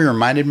sleazy. You know who he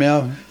reminded me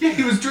of? Yeah,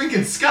 he was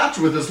drinking scotch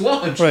with his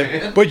lunch,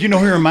 man. But you know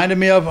who he reminded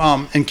me of?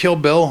 In Kill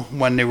Bill,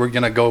 when they were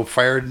gonna go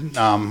fire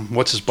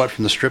what's his butt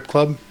from the strip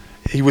club?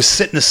 He was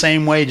sitting the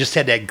same way. He just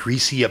had that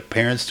greasy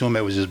appearance to him.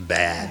 It was just I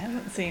bad.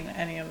 haven't seen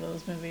any of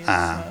those movies.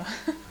 Ah.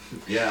 So.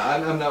 Yeah,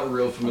 I'm not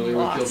real familiar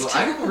with Kill Bill. Lost.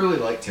 I don't really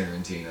like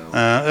Tarantino.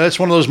 That's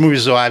one of those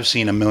movies though I've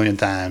seen a million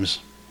times.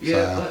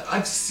 Yeah,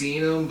 I've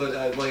seen them, but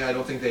I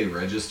don't think they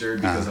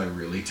registered because I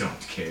really don't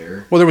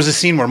care. Well, there was a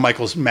scene where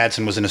Michael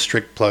Madsen was in a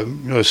strip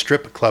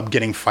club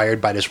getting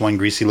fired by this one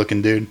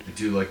greasy-looking dude. I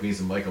do like me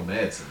some Michael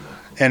Madsen,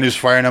 though. And he was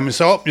firing him.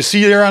 So, oh, you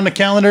see there on the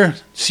calendar?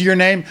 See your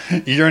name?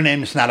 Your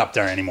name's not up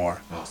there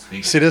anymore. Oh,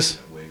 speaking See of this?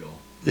 that wiggle,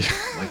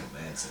 Michael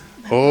Madsen,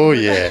 Oh,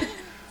 yeah.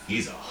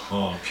 he's a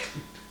hunk.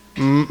 I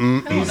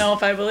don't know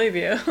if I believe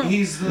you.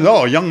 He's the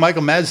No, young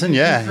Michael Madsen,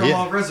 yeah. from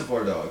Yeah,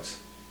 Reservoir Dogs.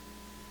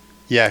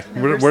 yeah.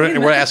 Never We're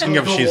seen asking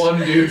if The she's... one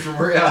dude from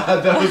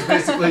that was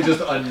basically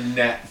just a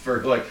net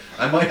for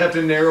I might have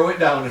to narrow it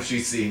down if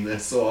she's seen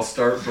this, so I'll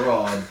start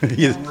broad.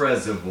 Yes.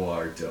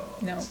 Reservoir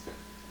Dogs. No.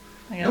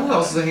 I You know who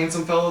else is a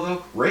handsome fellow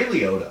though? Ray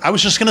Liotta. I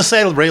was just going to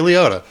say Ray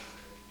Liotta.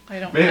 I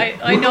don't. Man,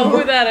 I know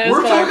who that is.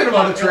 We're but talking I'm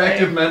about not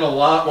attractive really- men a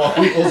lot while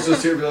people's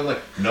just here being like,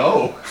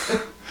 no.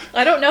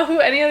 I don't know who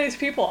any of these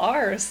people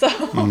are, so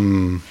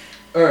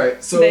All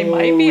right, so they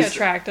might be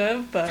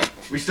attractive, but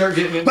we start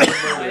getting into the no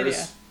idea.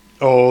 murders.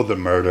 Oh, the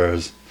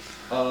murders.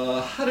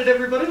 How did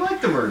everybody like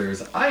the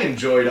murders? I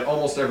enjoyed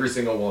almost every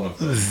single one of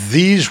them.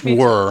 These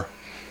were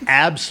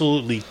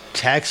absolutely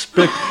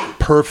textbook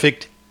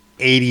perfect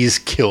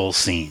 80s kill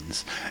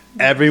scenes.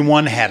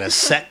 Everyone had a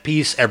set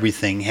piece,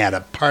 everything had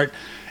a part,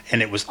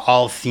 and it was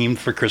all themed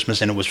for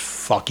Christmas, and it was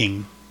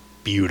fucking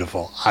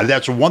beautiful.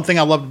 That's one thing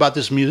I loved about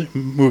this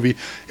movie.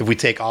 If we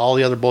take all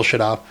the other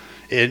bullshit off,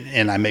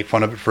 and I make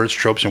fun of it for its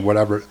tropes and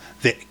whatever,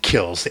 the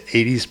kills, the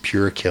 80s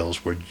pure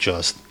kills, were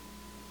just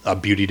a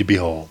beauty to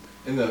behold.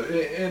 And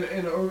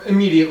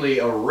immediately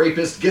a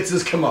rapist gets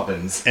his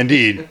comeuppance.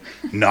 Indeed.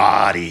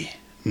 Naughty.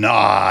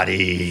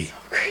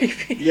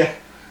 Creepy. Yeah.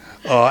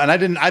 And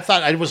I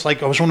was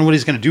wondering what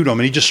he's going to do to him,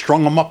 and he just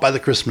strung him up by the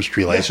Christmas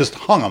tree lights, just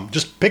hung him,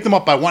 just picked him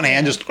up by one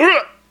hand, just.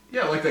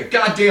 Yeah, like the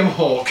goddamn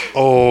Hulk.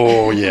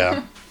 Oh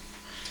yeah.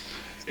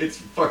 It's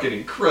fucking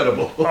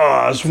incredible.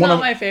 It's one Not of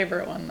my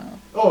favorite one though.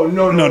 Oh,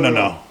 no.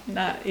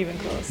 Not even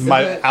close.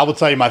 I will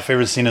tell you my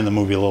favorite scene in the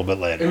movie a little bit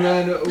later. And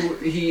then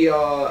he,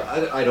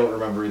 I don't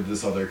remember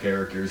this other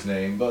character's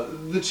name,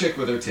 but the chick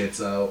with her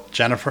tits out.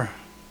 Jennifer.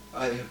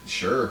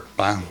 Sure.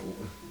 Wow.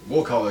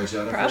 We'll call her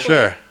Jennifer. Probably.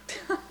 Sure.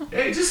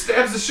 Yeah, he just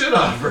stabs the shit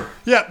out of her.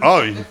 Yeah.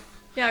 Oh,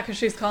 Yeah, because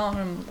she's calling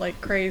him like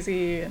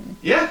crazy and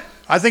Yeah.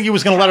 I think he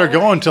was going to let her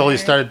go until he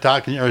started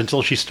talking, or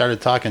until she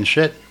started talking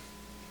shit,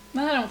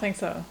 no, I don't think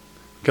so.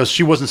 because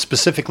she wasn't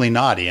specifically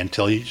naughty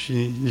until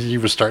he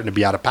was starting to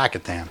be out of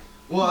pocket then.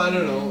 Well, I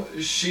don't know.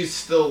 She's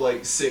still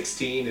like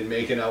 16 and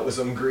making out with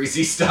some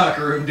greasy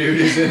stockroom dude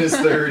who's in his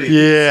 30s.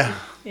 Yeah.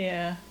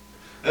 Yeah.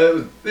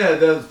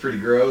 That was pretty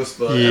gross,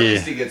 but Yeah. at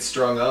least he gets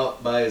strung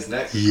up by his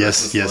neck. with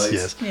Yes. Christmas lights.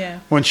 Yes. Yeah.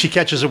 When she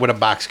catches it with a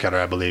box cutter,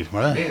 I believe.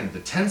 Right? Man,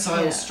 the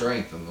tensile Yeah.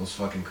 strength on those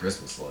fucking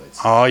Christmas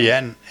lights. Oh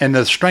yeah, and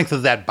the strength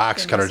of that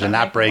box Goodness, cutter did I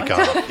not like break them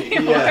like off.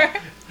 Yeah.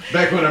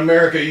 Back when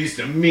America used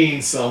to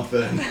mean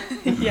something.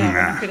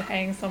 Yeah, you could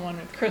hang someone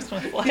with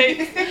Christmas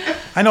lights.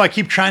 I know I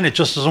keep trying, it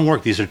just doesn't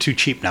work. These are too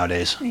cheap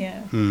nowadays.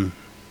 Yeah.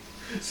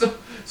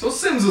 So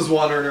Sims was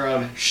wandering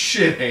around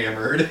shit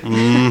hammered.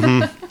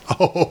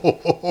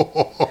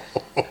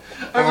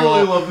 I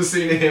really love the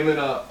scene of him and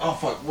oh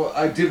fuck, well,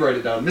 I did write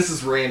it down.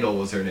 Mrs. Randall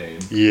was her name.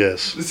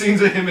 Yes. The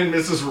scenes of him and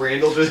Mrs.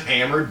 Randall just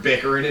hammered,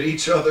 bickering at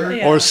each other.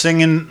 Yeah. Or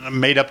singing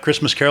made-up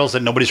Christmas carols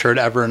that nobody's heard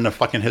ever in the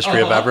fucking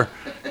history of ever.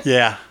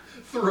 Yeah.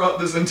 Throughout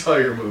this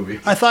entire movie.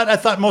 I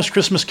thought most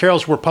Christmas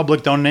carols were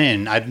public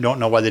domain. I don't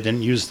know why they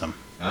didn't use them.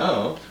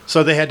 Oh.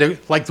 So they had to,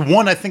 like, the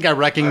one I think I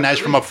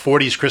recognized from a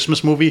 40s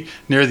Christmas movie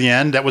near the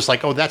end, that was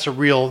like, oh, that's a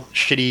real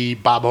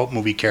shitty Bob Hope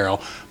movie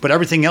carol. But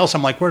everything else,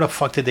 I'm like, where the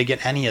fuck did they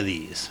get any of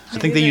these? I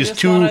think they used just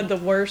two. wanted the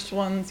worst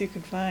ones you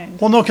could find.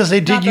 Well, no, because they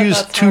did Not that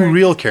use that's two hard,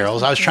 real because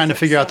carols. I was Christmas trying to music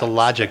figure out the sucks,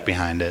 logic but-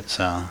 behind it.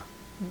 So,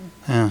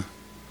 yeah.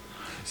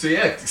 So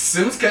yeah,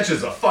 Sims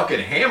catches a fucking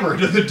hammer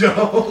to the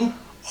dome.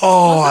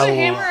 Oh, Was I it a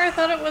hammer? love. I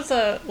thought it was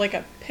a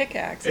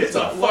pickaxe. It's is a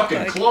what it looked fucking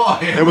like. claw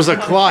hammer. It was a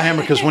claw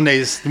hammer because when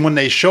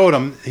they showed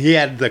him, he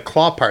had the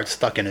claw part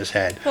stuck in his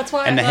head, That's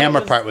why. and I the thought it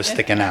hammer part was an-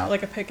 sticking out.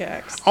 like a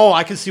pickaxe. Oh,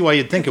 I can see why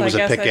you'd think it was I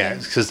a guess I pickaxe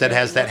didn't because that really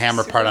has that look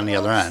hammer part on the super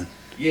other close. end.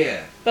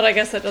 Yeah. But I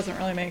guess that doesn't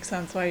really make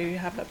sense why you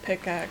have a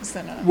pickaxe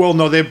in a Well,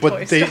 no,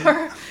 toy they.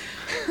 store.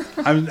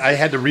 I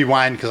had to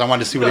rewind because I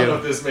wanted to see what None he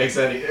of this makes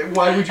any.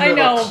 Why would you I have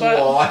know, a but-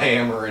 claw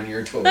hammer in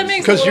your toy? That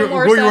makes Because a little you-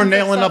 more well, you were sense if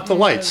nailing up the something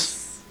lights.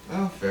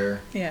 Oh,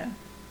 fair. Yeah,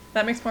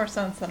 that makes more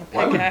sense than a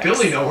Why pickaxe. would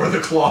Billy know where the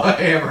claw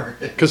hammer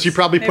is? Because he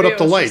probably put Maybe up it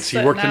the was lights. just He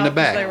sitting worked in out the 'cause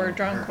back. They were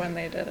drunk when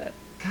they did it.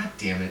 God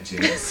damn it,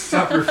 James.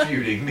 Stop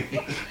refuting me.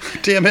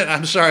 Damn it!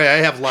 I'm sorry. I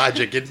have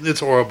logic. It's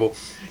horrible.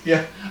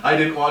 Yeah, I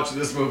didn't watch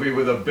this movie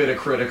with a bit of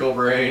critical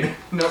brain.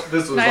 Nope,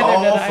 this was Neither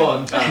all did I.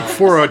 fun time.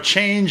 For a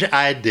change,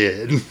 I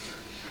did.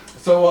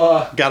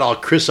 So, Got all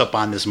Chris up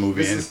on this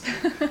movie.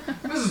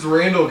 Mrs.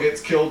 Randall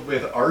gets killed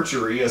with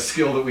archery, a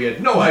skill that we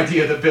had no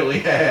idea that Billy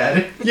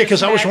had. Yeah,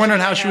 because I was wondering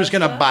how Actually she was has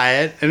going to that. buy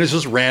it, and it's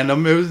just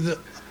random. It was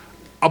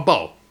a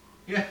bow.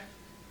 Yeah.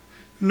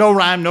 No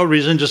rhyme, no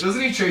reason. Just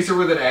Doesn't he chase her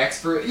with an axe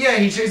for... Yeah,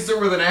 he chases her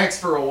with an axe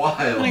for a while.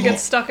 And it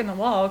gets stuck in the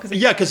wall because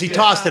yeah, because he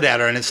tossed it at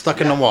her and it's stuck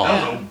in the wall.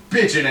 That was a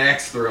bitchin'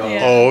 axe throw. Yeah.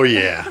 Oh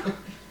yeah,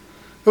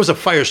 it was a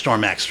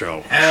Firestorm axe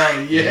throw.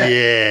 Hell yeah.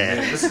 Yeah.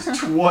 Man, this is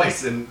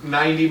twice in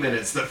 90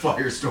 minutes that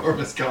Firestorm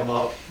has come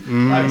up.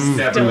 Mm-hmm. I've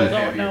never Still been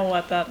don't happier. know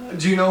what that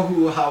is. Do you know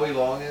who Howie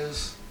Long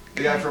is?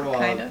 The guy from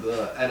Kind of.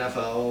 the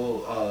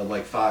NFL,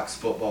 like Fox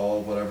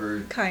Football, whatever.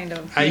 Kind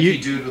of.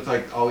 Geeky dude with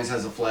like always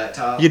has a flat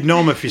top. You'd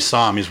know him if you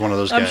saw him. He's one of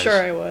those guys. I'm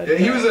sure I would. Yeah,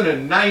 he but- was in a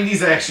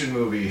 90s action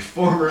movie,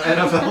 former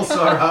NFL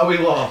star Howie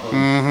Long,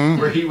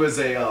 Mm-hmm. where he was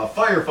a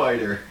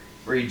firefighter,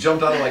 where he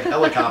jumped out of like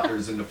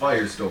helicopters into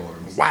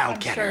firestorms. I'm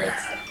Wildcat. sure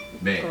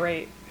it's Man,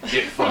 great.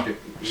 it fucking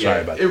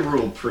Sorry about it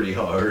ruled pretty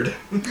hard.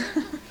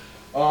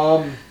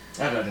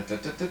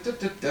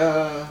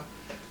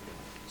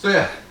 So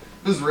yeah,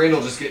 Mrs.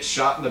 Randall just gets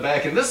shot in the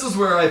back, and this is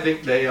where I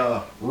think they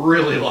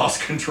really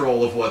lost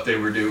control of what they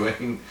were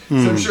doing. So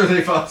I'm sure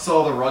they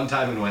saw the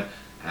runtime and went,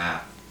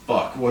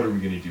 fuck, what are we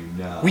gonna do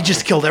now? We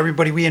just killed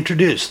everybody we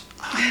introduced.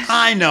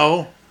 I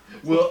know.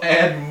 We'll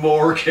add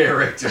more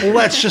characters.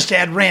 Let's just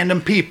add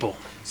random people.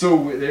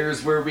 So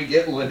there's where we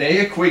get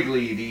Linnea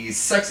Quigley, the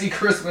sexy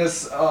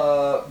Christmas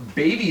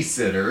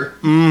babysitter.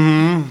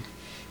 Mm-hmm.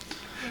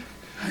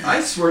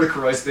 I swear to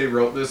Christ, they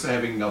wrote this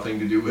having nothing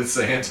to do with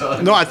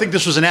Santa. No, I think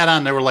this was an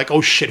add-on. They were like,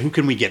 "Oh shit, who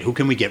can we get? Who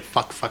can we get?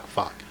 Fuck, fuck,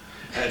 fuck."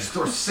 I just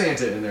throw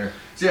Santa in there.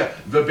 So yeah,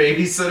 the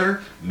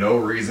babysitter. No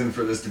reason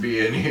for this to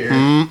be in here.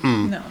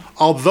 No.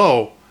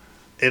 Although,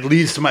 it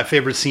leads to my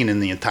favorite scene in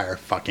the entire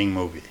fucking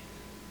movie.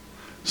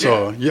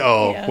 So,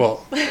 Yeah.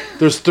 well,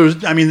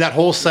 there's, I mean, that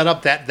whole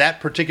setup, that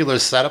particular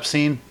setup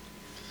scene,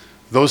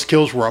 those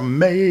kills were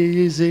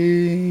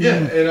amazing. Yeah,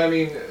 and I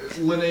mean,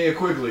 Linnea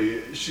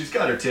Quigley, she's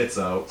got her tits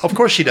out. Of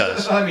course she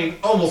does. I mean,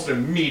 almost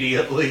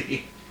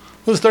immediately.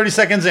 It was 30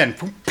 seconds in.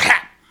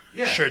 Pap!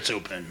 Yeah. Shirt's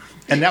open.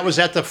 And that was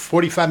at the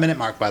 45-minute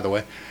mark, by the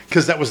way,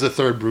 because that was the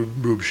third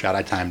boob shot.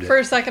 I timed it. For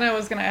a second, I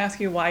was going to ask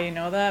you why you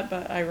know that,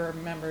 but I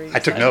remember you I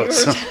took said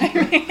notes. You were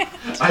timing it.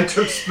 I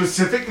took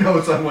specific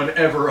notes on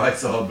whenever I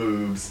saw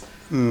boobs.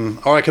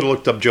 Or I could have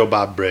looked up Joe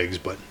Bob Briggs,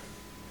 but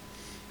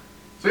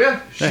So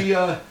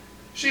yeah,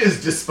 she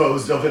is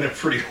disposed of in a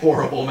pretty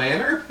horrible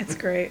manner. It's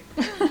great.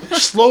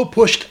 slow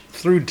pushed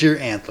through deer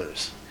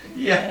antlers.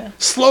 Yeah.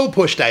 Slow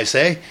pushed, I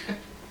say.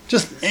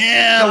 Just,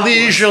 Topless.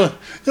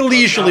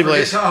 leisurely Not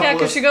place. forget Yeah, because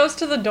topless. she goes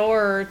to the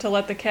door to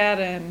let the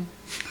cat in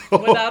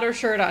without her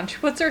shirt on. She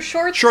puts her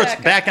shorts, Shorts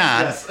back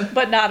on. Yes.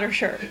 but not her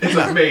shirt. It's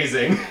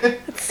amazing.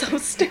 It's so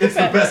stupid. It's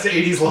the best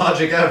 80s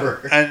logic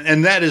ever.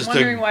 And that is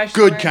Wondering the why she's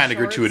good wearing kind of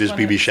shorts gratuitous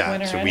when BB it's shot,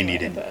 winter so we anyway,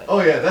 need it. but-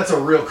 Oh yeah, that's a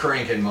real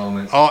cranking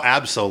moment. Oh,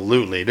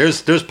 absolutely.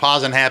 There's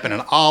pausing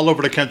happening all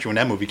over the country when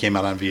that movie came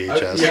out on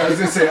VHS. Yeah, I was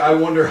gonna say, I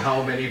wonder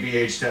how many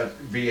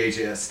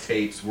VHS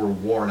tapes were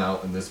worn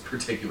out in this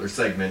particular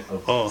segment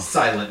of Oh.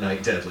 Silent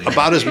Night Deadly.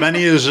 About as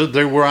many as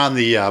there were on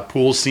the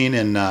pool scene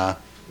in,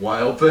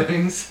 Wild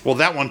Things. well,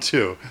 that one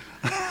too.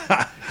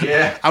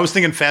 Yeah. I was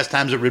thinking Fast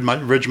Times at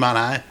Ridgemont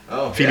High.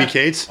 Oh, Phoebe yeah.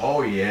 Cates.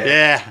 Oh yeah.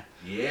 Yeah.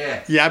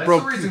 Yeah. Yeah, I That's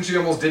broke- the reason she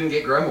almost didn't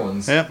get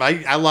Gremlins. Yep,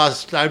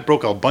 I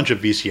broke a bunch of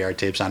VCR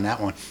tapes on that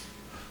one.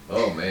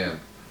 Oh man.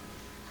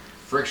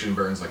 Friction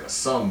burns like a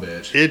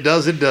sumbitch. It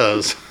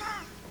does.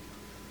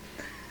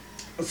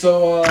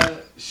 So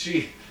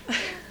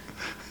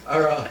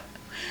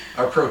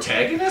our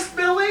protagonist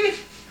Billy,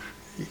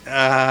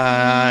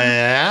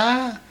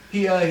 Yeah.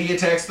 he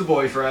attacks the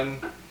boyfriend.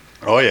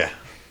 Oh yeah.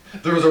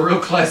 There was a real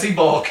classy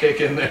ball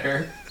kick in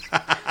there.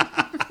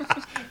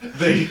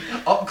 They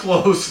up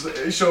close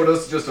showed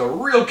us just a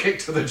real kick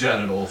to the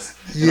genitals.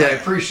 And I Yeah.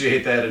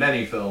 appreciate that in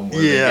any film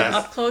where, Yeah. they give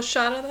us, Up close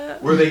shot of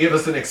that? where they give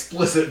us an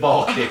explicit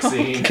ball kick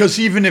scene. Because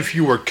even if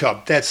you were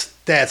cupped, that's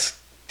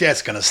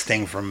that's gonna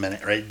sting for a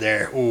minute right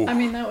there. Ooh. I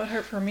mean, that would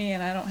hurt for me,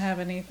 and I don't have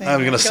anything. I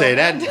was gonna say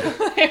that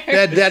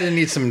there. that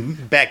needs some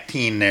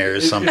Bactine there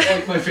or something. It's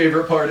like my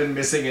favorite part in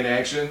Missing in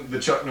Action, the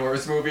Chuck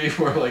Norris movie,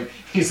 where like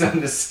he's on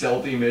this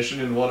stealthy mission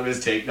and one of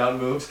his takedown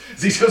moves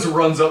is he just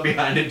runs up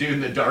behind a dude in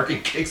the dark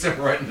and kicks him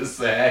right in the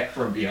sack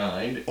from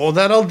behind. Oh,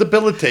 that'll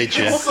debilitate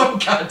you. It's so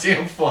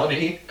goddamn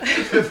funny.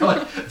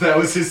 Like, that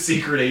was his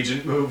secret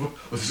agent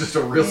move. Was just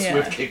a real Yeah.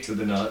 swift kick to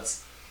the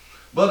nuts.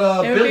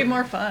 But It would be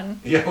more fun.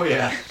 Yeah, oh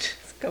yeah.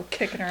 Just go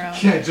kicking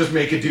around. Yeah, just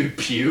make a dude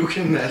puke,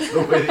 and that's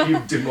the way that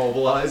you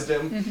demobilized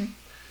him.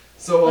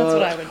 So That's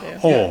what I would do.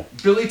 Oh,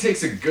 Billy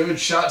takes a good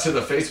shot to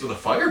the face with a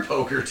fire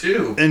poker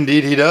too.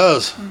 indeed he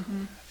does.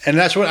 And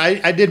that's what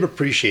I did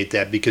appreciate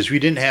that because we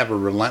didn't have a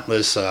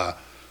relentless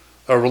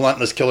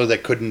killer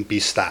that couldn't be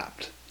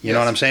stopped. You know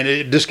Yes. what I'm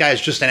saying? This guy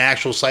is just an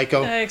actual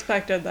psycho. I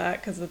expected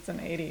that because it's an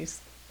 80s.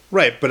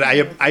 Right, but I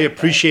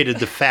appreciated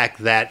the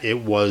fact that it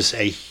was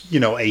a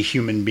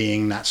human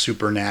being, not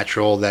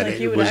supernatural. That Like, it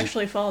he would was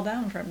actually fall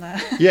down from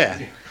that. yeah,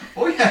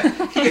 Oh yeah,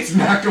 he gets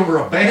knocked over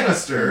a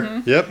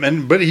banister. yep.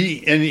 But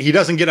he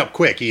doesn't get up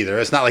quick either.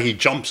 It's not like he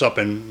jumps up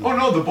and Oh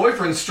no, the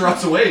boyfriend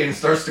struts away and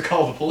starts to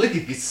call the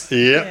police.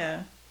 yep.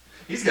 Yeah.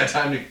 He's got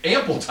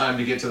ample time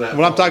to get to that.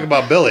 Well, I'm phone. talking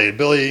about Billy.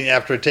 Billy,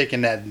 after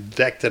taking that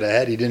deck to the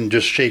head, he didn't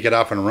just shake it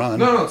off and run.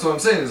 No, that's what I'm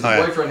saying. Is the Oh,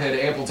 yeah. boyfriend had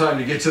ample time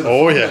to get to the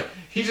Oh, phone. yeah. Like,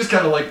 he just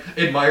kind of like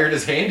admired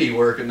his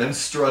handiwork and then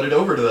strutted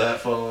over to that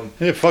phone.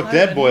 Yeah, fuck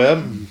that boy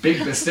up.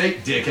 Big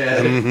mistake, dickhead.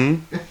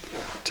 Mm-hmm.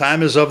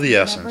 Time is of the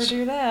Never essence.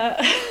 do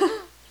that.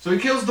 So he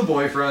kills the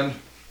boyfriend.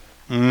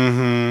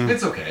 Mm-hmm.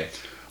 It's okay.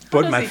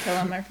 But does my he kill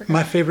him? I forgot.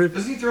 my favorite.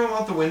 Doesn't he throw him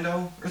out the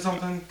window or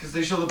something? Because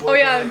they show the boyfriend. Oh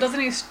yeah, like- doesn't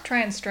he try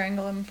and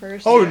strangle him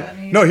first? Oh Yeah, and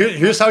he- no!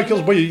 Here's how he kills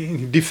the boy.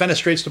 He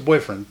defenestrates the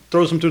boyfriend,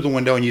 throws him through the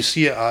window, and you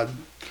see a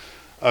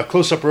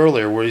close up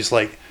earlier where he's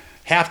like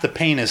half the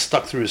paint is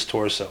stuck through his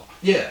torso.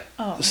 Yeah.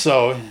 Oh,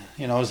 So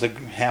is the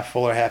half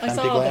full or half I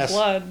empty saw all the glass?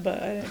 blood,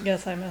 but I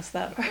guess I missed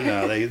that part.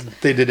 No, they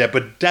did that,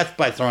 but death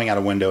by throwing out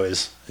a window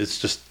it's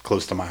just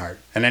close to my heart.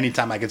 And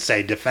anytime I could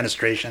say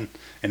defenestration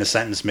in a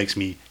sentence makes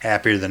me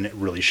happier than it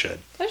really should.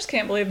 I just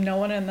can't believe no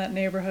one in that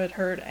neighborhood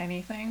heard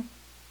anything.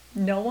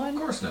 No Of one.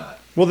 course not.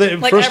 Well,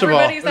 Like first of all,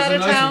 everybody's There's out a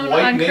of nice town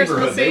white on neighborhood.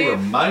 Christmas They were Eve.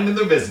 minding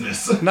their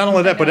business. not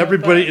only that, but know,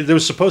 everybody they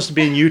was supposed to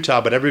be in Utah,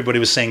 but everybody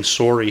was saying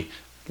sorry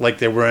like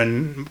they were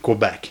in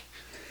Quebec.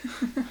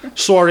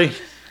 sorry.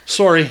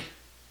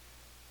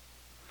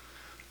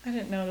 I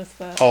didn't notice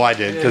that. Oh, I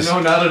did Yeah, because no,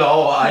 not at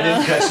all. I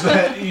didn't catch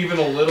that even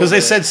a little. they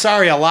bit. said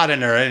sorry a lot in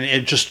there, and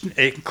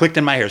it clicked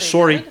in my ear. They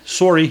Sorry, did?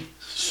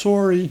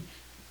 sorry.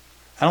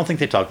 I don't think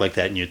they talk like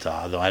that in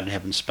Utah, though. I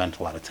haven't spent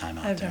a lot of time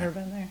out I've there. never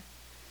been there.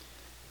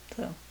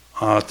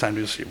 So Time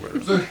to see where.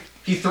 So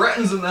he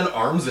threatens and then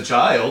arms a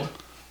child.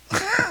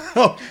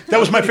 Oh, that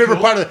was my Pretty favorite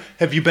cool. part of it.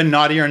 Have you been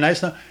naughty or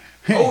nice now?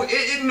 Oh,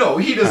 no,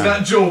 he does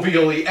not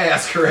jovially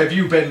ask her, have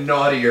you been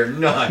naughty or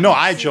not? No,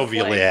 I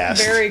jovially like,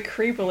 asked. very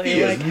creepily. He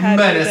is like, had you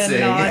menacing. been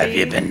naughty? Have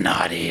you been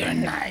naughty or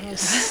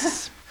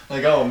nice?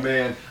 Like, oh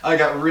man, I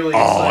got really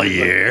Oh, excited.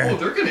 yeah. Like, oh,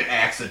 they're gonna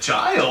axe a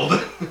child.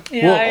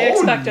 Yeah, Well, I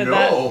expected oh,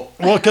 that. no.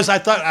 Well, because I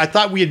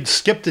thought we had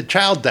skipped the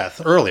child death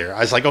earlier.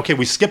 I was like, okay,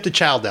 we skipped the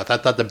child death. I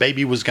thought the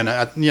baby was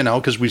gonna,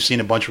 because we've seen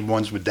a bunch of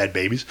ones with dead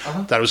babies.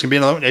 Thought it was gonna be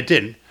another one. It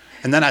didn't.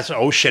 And then I said,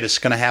 oh shit, it's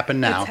gonna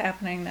happen now. It's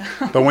happening now.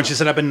 But when she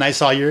said I've been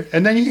nice all year,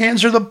 and then he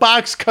hands her the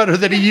box cutter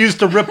that he used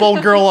to rip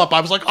old girl up,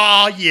 I was like,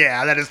 oh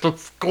yeah, that is the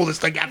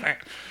coolest thing ever.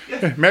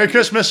 Merry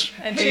Christmas.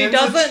 And she Hands it-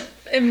 doesn't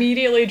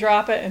immediately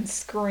drop it and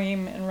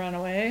scream and run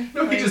away.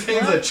 No, he Like, just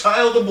hands what? a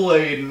child a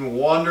blade and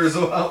wanders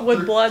out. With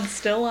the- blood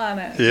still on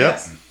it. Yep.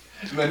 Yes.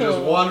 And then just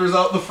Cool. wanders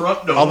out the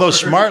front door. Although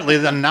smartly,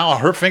 then now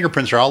her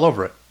fingerprints are all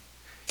over it.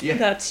 Yeah.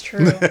 That's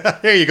true.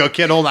 There you go,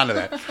 kid. Hold on to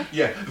that.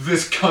 Yeah,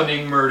 this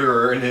cunning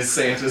murderer in his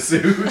Santa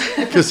suit.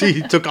 Because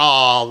he took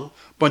a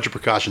bunch of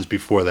precautions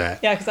before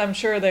that. Yeah, because I'm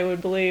sure they would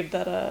believe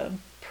that a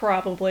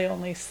probably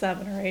only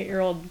 7 or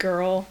 8-year-old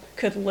girl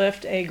could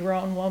lift a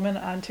grown woman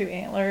onto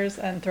antlers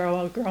and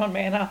throw a grown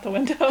man out the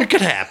window. It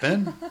could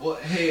happen. Well,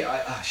 hey,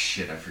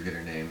 shit, I forget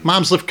her name.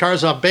 Moms lift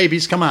cars off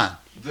babies. Come on.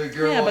 The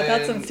girl Yeah, but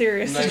that's in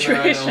serious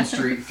Nightmare on Elm situation.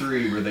 Street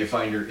 3, where they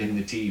find her in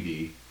the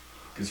TV.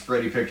 Because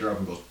Freddy picked her up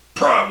and goes,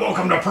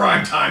 welcome to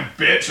prime time,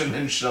 bitch, and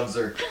then shoves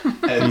her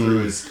head through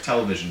his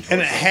television torso.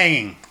 And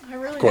hanging. I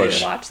really need course.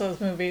 to watch those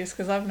movies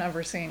because I've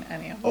never seen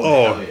any of them.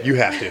 Oh, hell yeah. you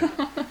have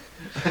to.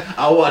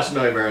 I'll watch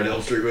Nightmare on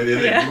Elm Street with you.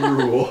 They Yeah.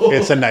 rule.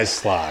 It's a nice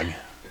slog.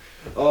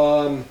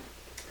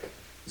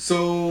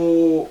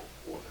 So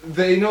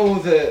they know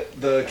that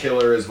the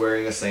killer is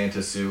wearing a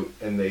Santa suit,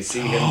 and they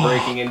see him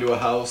breaking into a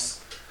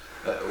house.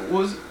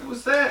 Was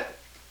that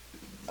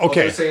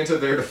Okay. other Santa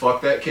there to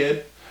fuck that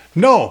kid?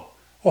 No.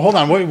 Well, hold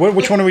on.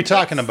 Which one are we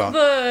talking about?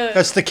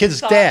 That's the kid's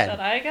thought dad. that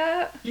I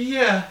got.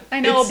 Yeah. I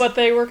know, it's- but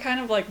they were kind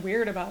of like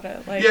weird about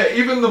it. Like, Yeah,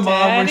 even the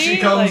mom when she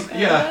Daddy? comes, Like,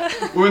 yeah,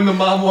 when the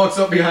mom walks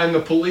up behind the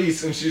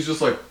police and she's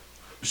just like,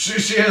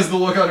 She has the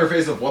look on her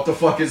face of, what the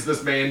fuck is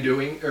this man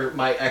doing? Or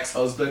my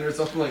ex-husband or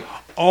something like.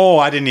 Oh,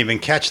 I didn't even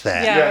catch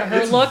that. Yeah,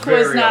 her it's look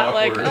was very not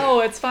awkward. like,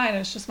 oh, it's fine,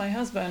 it's just my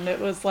husband. It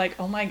was like,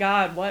 oh my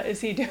god, what is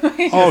he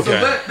doing? Oh, So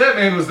okay. that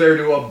man was there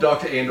to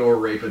abduct and or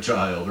rape a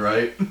child,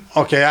 right?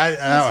 Okay,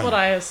 That's what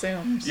I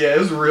assumed. Yeah, it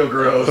was real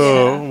gross.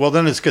 Oh, well,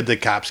 then it's good the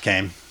cops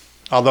came.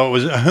 Although it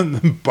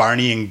was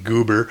Barney and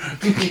Goober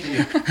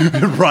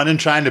running,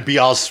 trying to be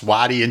all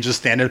swatty and just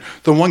standing.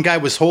 The one guy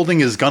was holding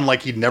his gun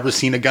like he'd never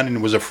seen a gun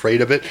and was afraid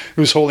of it. He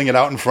was holding it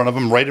out in front of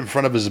him, right in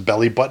front of his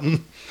belly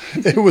button.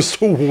 It was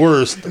the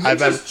worst They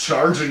I've ever. just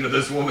charge into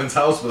this woman's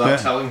house without Yeah.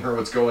 telling her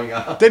what's going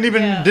on. They didn't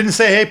even Yeah. didn't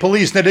say, "Hey,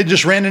 police!" They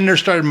just ran in there,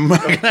 started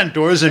knocking on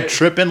doors and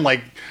tripping,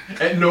 like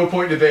At no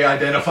point did they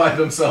identify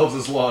themselves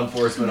as law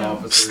enforcement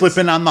officers.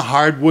 slipping on the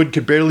hardwood,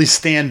 could barely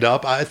stand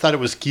up. I thought it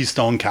was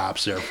Keystone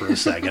Cops there for a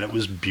second. It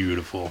was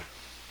beautiful.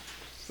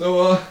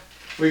 So,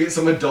 we get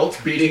some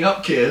adults beating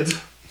up kids.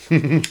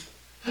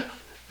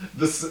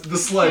 The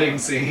sledding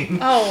scene.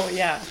 Oh,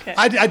 yeah, okay.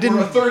 I Where a didn't.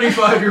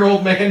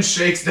 35-year-old man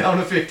shakes down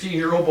a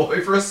 15-year-old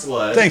boy for a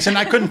sled. Thanks, and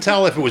I couldn't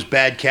tell if it was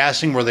bad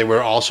casting where they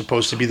were all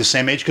supposed to be the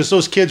same age because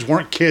those kids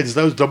weren't kids.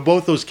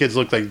 Both those kids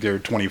looked like they were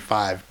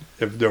 25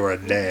 if they were a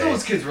day.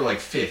 Those kids were like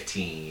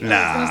 15. I was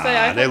gonna say,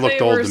 I they thought looked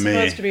they old were to me.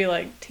 supposed to be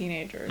like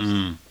teenagers.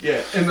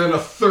 Yeah, and then a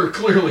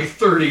clearly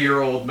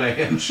 30-year-old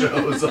man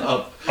shows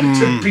up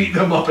to beat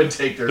them up and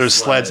take their There's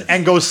sleds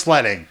and go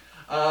sledding.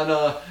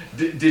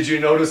 Did you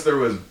notice there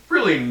was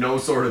really no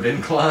sort of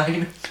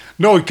incline?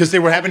 No, because they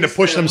were having to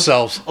push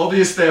themselves. All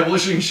the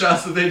establishing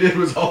shots that they did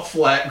was all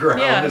flat ground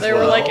Yeah, as they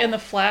well. were like in the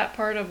flat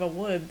part of a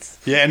woods.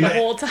 Yeah, and the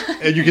whole time.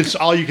 And you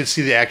could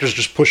see the actors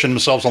just pushing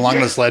themselves along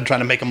the sled,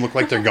 trying to make them look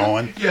like they're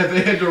going. Yeah,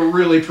 they had to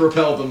really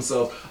propel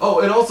themselves. Oh,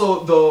 and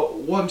also the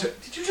one... did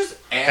you just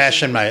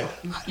Ash in my...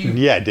 You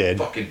Yeah, I did.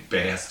 fucking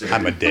bastard.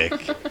 I'm a dick.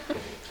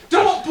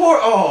 Don't pour...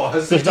 Oh,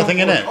 There's nothing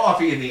in it.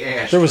 Coffee in the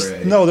ash There was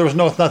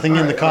nothing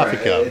in the coffee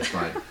cup. It's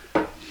fine.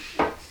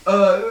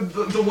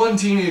 The one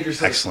teenager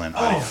says, Excellent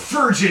 "Oh, audio.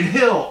 Virgin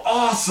Hill,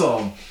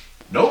 awesome."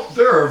 Nope,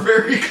 there are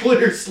very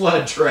clear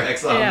sled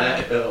tracks on Yeah.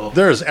 that hill.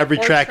 There's every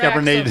Or track tracks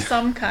ever made. of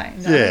some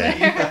kind. on Yeah.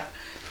 there.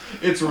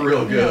 It's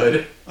real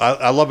good.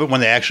 I love it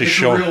when they actually It's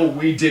show, real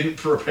we didn't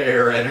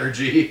prepare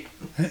energy.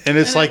 and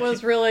it's And like it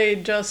was really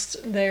just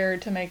there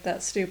to make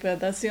that stupid.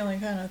 That's the only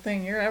kind of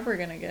thing you're ever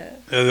gonna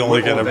get. they're the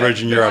only kind of that-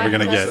 virgin you're ever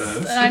gonna That's-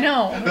 get. I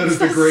know. That is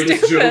it's the so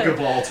greatest stupid. joke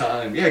of all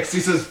time. Yeah, because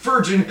he says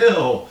Virgin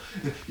Hill.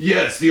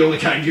 Yeah, it's the only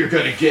kind you're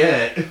gonna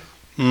get.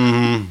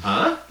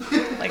 Huh?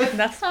 Like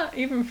that's not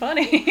even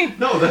funny.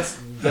 No,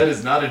 that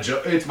is not a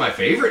joke. It's my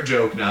favorite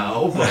joke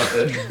now,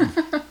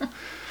 but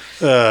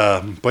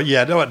But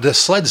yeah, no, the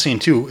sled scene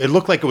too. It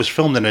looked like it was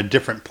filmed in a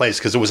different place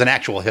because it was an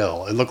actual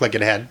hill. It looked like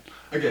it had.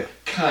 again,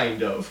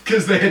 kind of,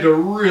 because they had to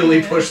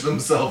really push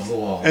themselves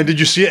along. And did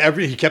you see it?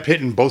 He kept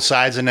hitting both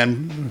sides and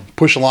then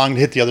push along,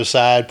 hit the other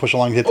side, push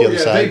along, hit the Oh other yeah,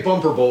 they side.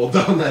 bumper bowled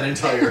down that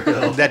entire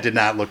hill. That did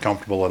not look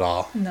comfortable at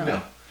all.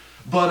 No.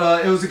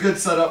 But it was a good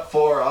setup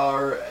for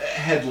our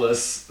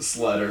headless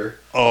sledder.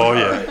 Oh,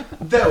 yeah.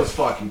 Alright, that was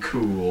fucking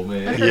cool,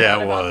 man. Yeah,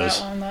 Forgot it about was.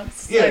 That one.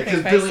 That's Yeah, I because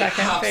think my Billy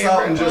second hops favorite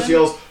out and just one.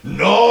 yells,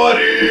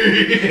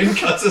 "Naughty!" and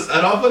cuts his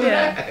head off with an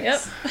Yeah.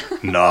 axe.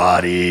 Yep.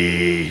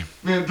 Naughty.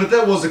 Man, but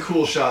that was a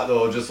cool shot,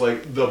 though, just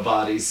like the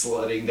body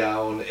sledding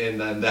down and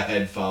then the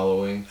head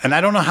following. And I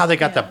don't know how they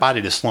got Yeah. that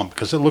body to slump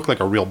because it looked like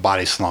a real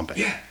body slumping.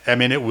 Yeah. I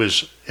mean, it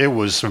was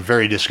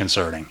very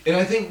disconcerting. And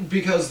I think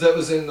because that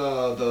was in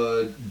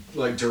the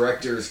like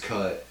director's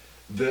cut,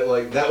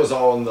 that was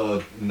all in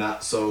the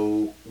not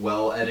so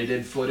well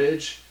edited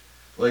footage,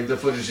 like the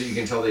footage that you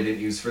can tell they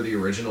didn't use for the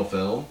original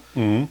film.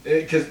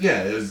 Because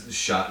it was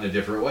shot in a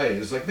different way. It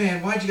was like,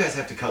 man, why'd you guys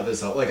have to cut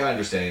this out? Like I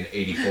understand,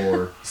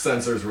 '84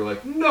 censors were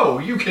like, no,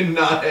 you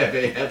cannot have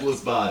a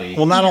headless body.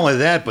 Well, not only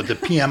that, but the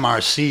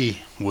PMRC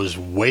was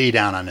way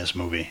down on this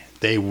movie.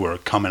 They were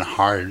coming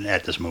hard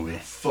at this movie.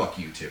 Fuck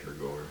you, Tipper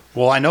Gore.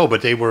 Well, I know,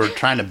 but they were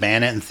trying to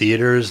ban it in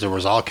theaters. There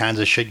was all kinds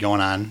of shit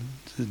going on.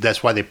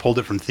 That's why they pulled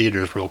it from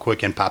theaters real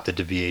quick and popped it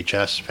to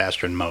VHS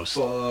faster than most.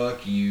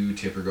 Fuck you,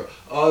 Tipper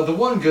Gore. The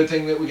one good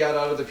thing that we got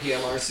out of the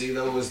PMRC,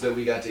 though, was that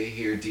we got to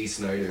hear Dee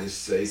Snider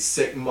say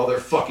sick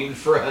motherfucking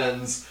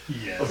friends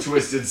of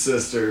Twisted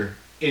Sister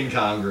in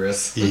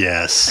Congress.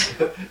 Yes.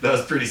 That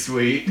was pretty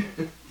sweet.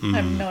 I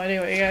have no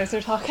idea what you guys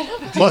are talking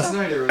about. Dee What?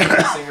 Snider was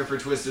the singer for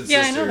Twisted Yeah,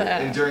 I Sister. know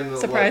that. And during the,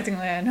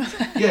 Surprisingly, I know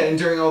that. yeah, and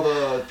during all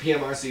the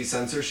PMRC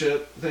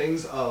censorship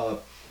things,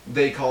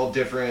 they called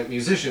different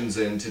musicians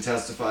in to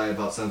testify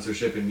about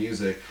censorship in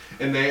music.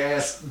 And they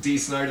asked Dee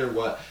Snider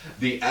what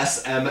the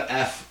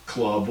SMF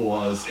club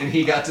was. And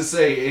he got to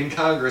say in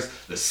Congress,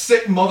 the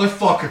sick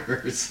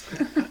motherfuckers.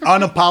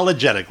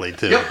 Unapologetically,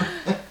 too. Yep.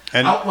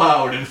 And, Out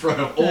loud in front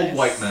of old Nice.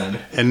 white men.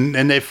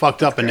 and they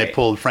fucked up and they great.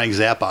 pulled Frank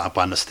Zappa up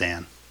on the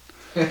stand.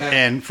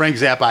 And Frank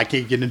Zappa, I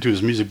can't get into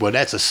his music, but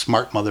that's a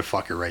smart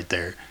motherfucker right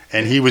there.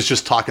 And he was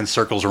just talking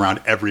circles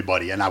around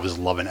everybody, and I was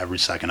loving every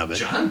second of it.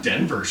 John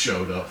Denver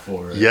showed up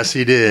for it. Yes,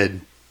 he did.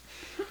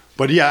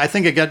 But yeah, I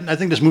think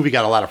this movie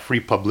got a lot of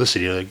free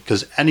publicity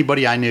because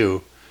anybody I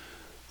knew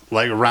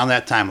like around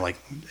that time, like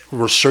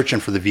we're searching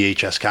for the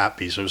VHS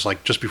copies. It was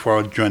like just before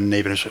I joined the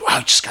Navy. And I was like, wow,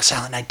 I just got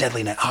Silent Night,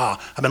 Deadly Night. Oh,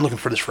 I've been looking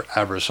for this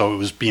forever. So it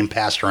was being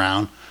passed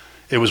around.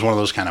 It was one of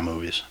those kind of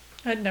movies.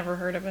 I'd never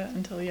heard of it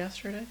until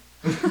yesterday.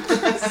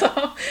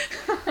 So,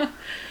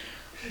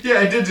 Yeah,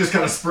 I did just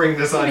kind of spring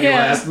this on you Yeah.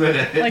 last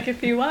minute. like,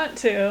 if you want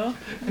to.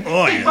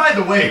 Oh, Hey, yeah. by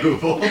the way,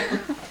 Hoople.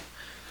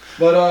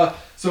 But,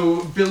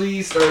 so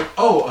Billy started...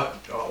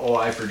 Oh,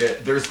 I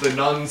forget. There's the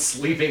nun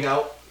sleeping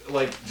out,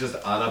 like, just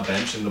on a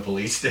bench in the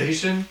police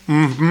station.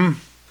 Mm-hmm.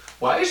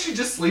 Why is she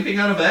just sleeping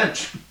on a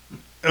bench?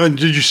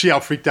 Did you see how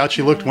freaked out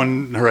she looked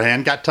when her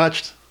hand got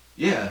touched?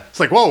 Yeah. It's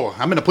like, whoa,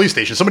 I'm in a police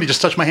station. Somebody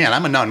just touched my hand.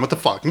 I'm a nun. What the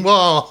fuck?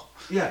 Whoa.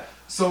 Yeah.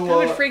 So, That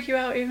would freak you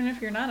out even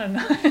if you're not a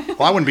nun.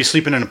 Well, I wouldn't be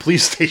sleeping in a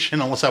police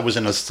station unless I was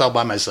in a cell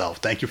by myself.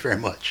 Thank you very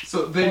much.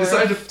 so they Or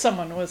decided if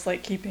someone was,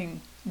 like,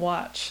 keeping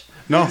watch.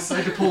 No.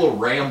 to pull a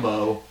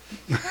Rambo.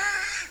 This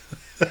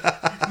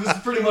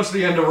is pretty much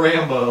the end of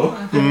Rambo.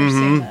 I've never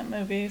seen that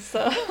movie,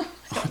 so...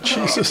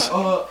 Jesus.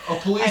 A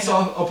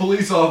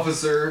police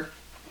officer.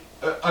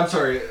 I'm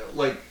sorry.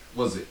 Like,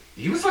 was it?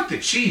 He was like the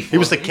chief. He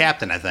was the wasn't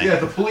captain, I think. Yeah,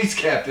 the police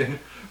captain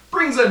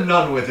brings a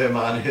nun with him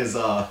on his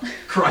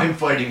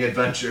crime-fighting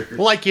adventure.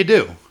 Like you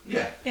do.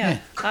 Yeah. Yeah,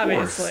 course.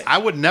 obviously. I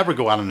would never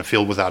go out in the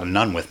field without a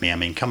nun with me. I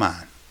mean, come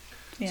on.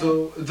 Yeah.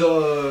 So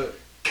the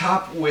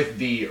cop with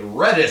the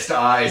reddest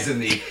eyes in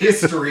the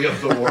history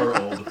of the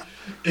world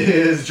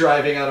is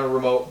driving on a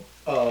remote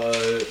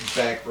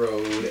back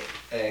road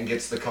and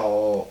gets the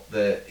call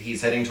that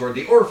he's heading toward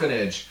the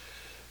orphanage.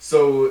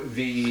 So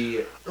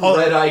the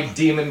red-eyed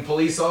demon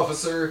police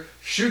officer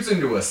shoots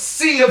into a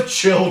sea of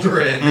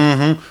children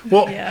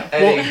Well, Yeah.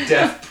 at a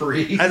deaf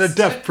priest. at a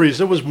deaf priest,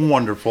 it was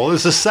wonderful. It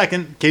was the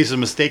second case of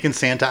mistaken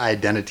Santa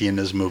identity in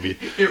this movie.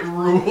 It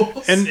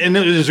rules. And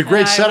it was a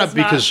great I setup was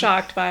not because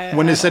shocked by it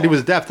when they at said he all.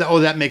 was deaf,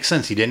 that makes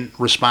sense. He didn't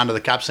respond to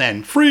the cop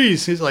saying,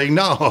 freeze. He's like,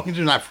 no, he's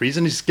not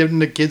freezing. He's giving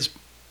the kids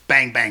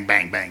bang, bang,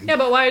 bang, bang. Yeah,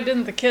 but why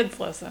didn't the kids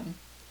listen?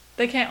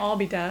 They can't all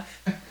be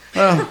deaf.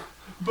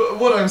 But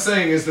what I'm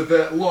saying is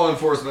that law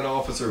enforcement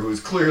officer who was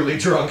clearly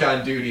drunk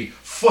on duty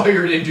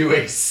fired into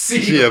a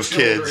sea of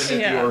children kids. at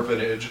Yeah. the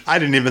orphanage. I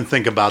didn't even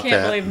think about Can't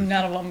that. believe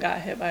none of them got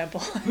hit by a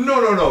bullet.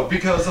 No,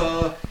 because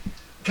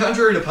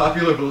contrary to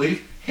popular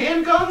belief,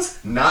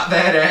 handguns not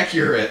that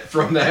accurate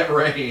from that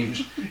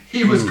range.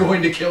 He was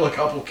going to kill a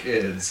couple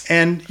kids.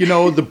 And, you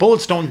know, the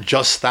bullets don't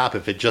just stop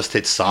if it just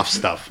hits soft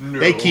stuff. No.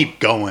 They keep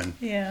going.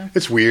 Yeah.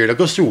 It's weird. It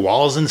goes through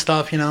walls and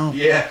stuff, you know.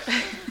 Yeah.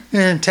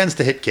 It tends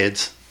to hit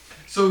kids.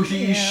 So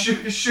he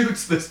Yeah.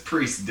 shoots this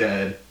priest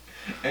dead,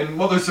 and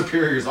Mother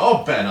Superior's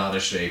all bent out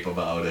of shape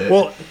about it.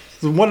 Well,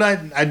 the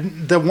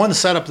one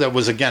setup that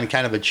was, again,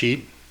 kind of a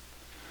cheat,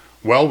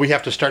 well, we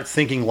have to start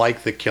thinking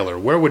like the killer.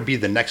 Where would be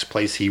the next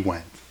place he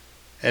went?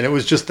 And it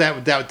was just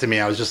that to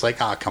me, I was just like,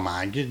 oh, come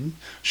on.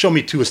 Show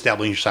me 2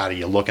 establishing shots of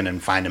you looking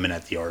and find him in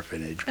at the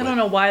orphanage. I don't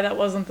know why that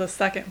wasn't the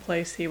second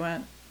place he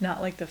went, not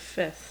like the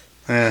 5th.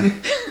 Yeah,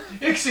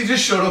 'cause he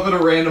just showed up at a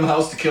random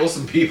house to kill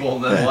some people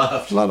and then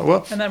left. A lot of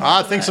what? And then I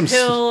went to think that some.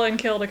 hill and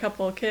killed a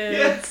couple of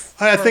kids.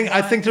 I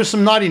think there's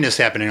some naughtiness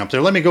happening up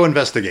there. Let me go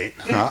investigate.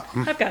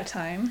 I've got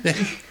time.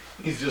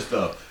 He's just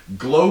a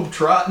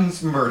globe-trotting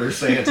murder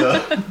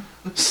Santa.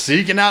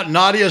 Seeking out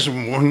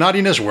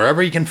naughtiness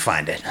wherever you can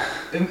find it.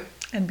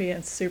 And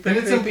being super And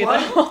it's creepy the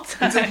implied, whole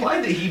time. it's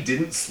implied that he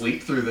didn't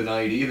sleep through the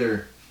night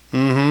either.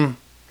 Mm-hmm.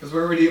 Because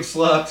where would he have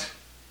slept?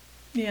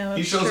 Yeah, that's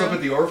He shows true. up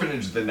at the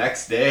orphanage the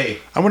next day.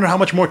 I wonder how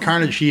much more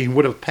carnage he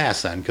would have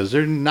passed then, because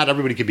not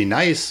everybody could be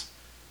nice.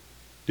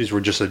 These were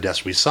just the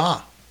deaths we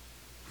saw.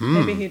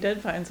 Maybe he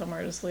did find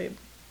somewhere to sleep.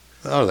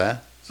 Oh,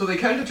 that. So they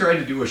kind of tried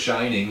to do a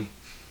Shining.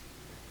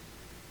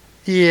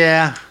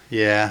 Yeah.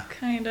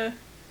 Kinda.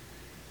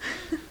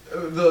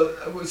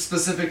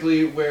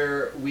 Specifically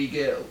where we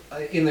get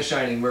in The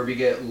Shining, where we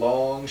get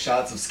long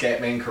shots of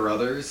Scatman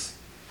Carruthers,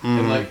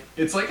 and like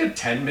it's like a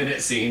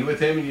 10-minute scene with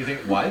him, and you think,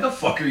 why the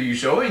fuck are you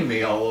showing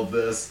me all of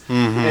this?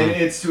 And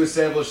it's to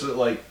establish that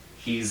like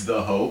he's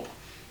the hope.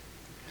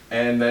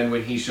 And then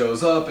when he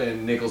shows up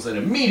and Nicholson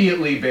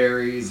immediately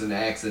buries an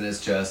axe in his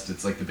chest,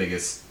 it's like the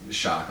biggest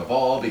shock of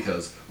all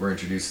because we're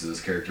introduced to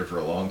this character for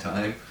a long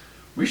time.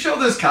 We show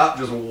this cop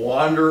just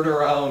wandering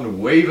around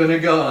waving a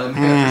gun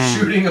after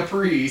shooting a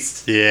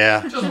priest.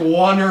 Yeah. Just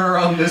wandering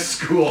around this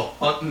school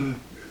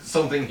hunting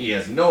something he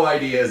has no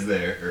idea is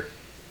there.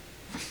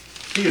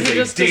 He is He a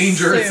just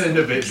dangerous assumes.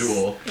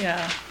 individual.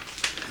 Yeah.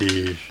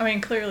 Yeesh. I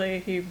mean, clearly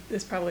he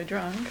is probably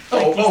drunk.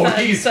 Oh, like you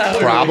said, he's so- clearly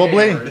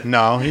Probably. hammered.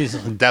 No, he's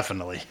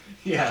definitely.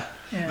 Yeah.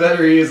 Yeah.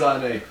 Better he is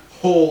on a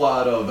whole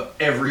lot of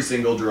every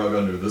single drug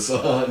under the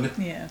sun.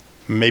 Yeah.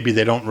 Maybe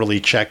they don't really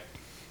check,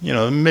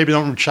 maybe they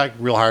don't check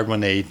real hard when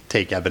they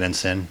take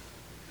evidence in.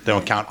 They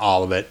don't count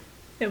all of it.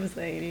 It was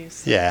the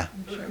 80s. Yeah.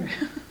 I'm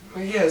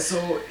sure. Yeah,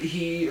 so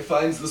he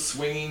finds the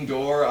swinging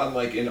door on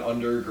like an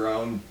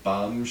underground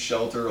bomb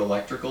shelter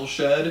electrical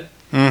shed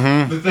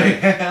that they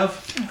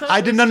have.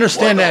 I didn't What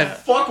understand the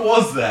that. fuck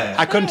was that?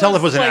 I couldn't tell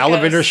if it was an like a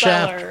elevator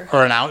cellar. shaft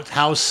or an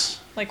outhouse.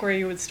 Like where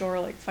you would store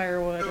like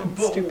firewood and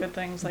But- stupid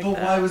things like but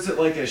that. why was it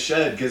like a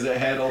shed? Because it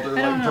had all their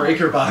I don't like know.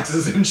 breaker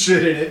boxes and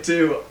shit in it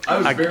too. I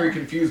was I- very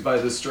confused by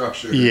this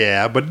structure.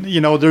 Yeah, but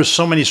there's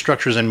so many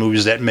structures in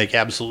movies that make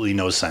absolutely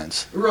no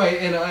sense. Right,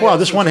 and I Well,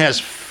 this also- one has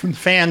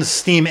fans,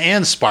 steam,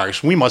 and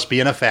sparks. We must be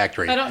in a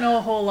factory. I don't know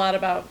a whole lot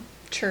about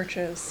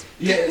churches.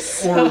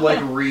 Yes, or like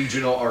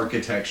regional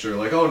architecture.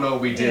 Like, oh no,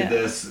 we did Yeah.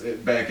 this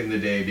back in the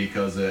day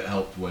because it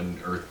helped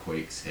when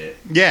earthquakes hit.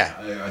 Yeah.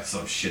 That's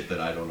some shit that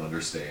I don't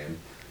understand.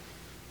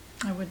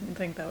 I wouldn't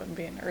think that would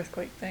be an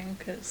earthquake thing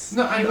because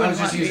No, I was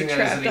just using that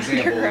as an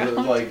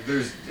example. Like,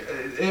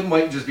 it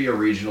might just be a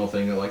regional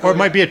thing. That like, Or it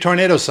might be a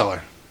tornado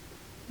cellar.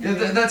 Yeah,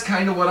 that's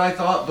kind of what I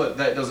thought, but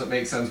that doesn't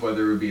make sense why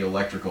there would be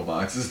electrical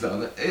boxes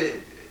down there.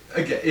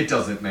 Again, it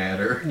doesn't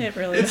matter. It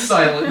really It's doesn't.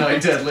 Silent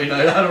Night, Deadly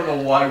Night. I don't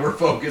know why we're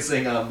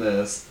focusing on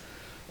this.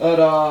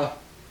 But,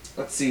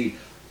 let's see.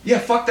 Yeah,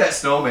 fuck that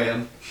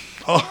snowman.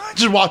 Oh, I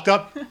just walked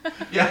up.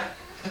 Yeah,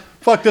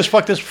 Fuck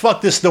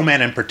this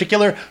snowman in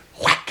particular.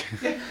 Whack.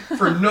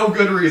 for no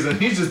good reason.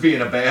 He's just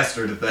being a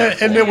bastard at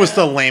that And point. it was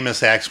the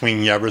lamest axe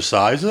swing you ever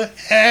saw. He's like,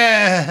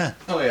 eh.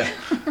 Oh, yeah.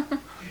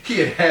 He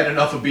had had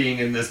enough of being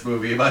in this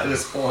movie by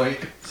this point.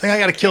 It's like, I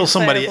gotta kill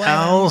somebody blame him.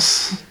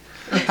 else.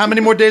 How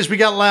many more days we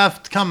got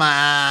left? Come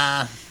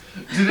on.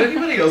 Did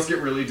anybody else get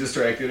really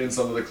distracted in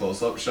some of the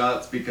close-up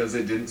shots because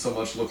it didn't so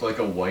much look like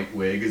a white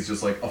wig as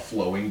just like a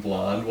flowing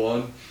blonde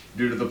one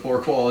due to the poor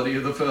quality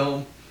of the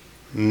film?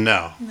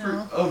 No.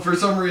 For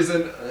some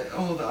reason,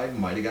 I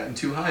might have gotten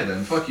too high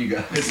then. Fuck you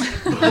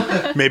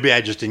guys. Maybe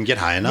I just didn't get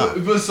high enough.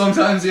 But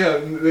sometimes, yeah,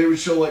 they would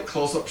show like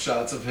close-up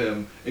shots of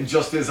him and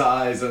just his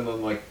eyes and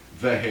then like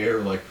the hair,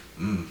 like,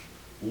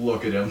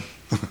 look at him.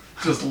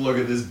 Just look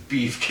at this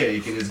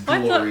beefcake and his I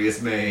thought-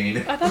 glorious mane.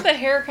 I thought the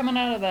hair coming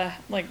out of the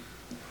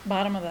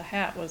bottom of the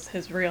hat was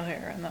his real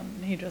hair, and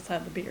then he just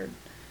had the beard.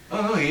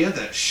 Oh no, he had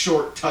that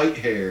short, tight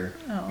hair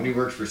Oh. when he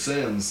worked for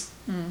Sims.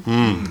 I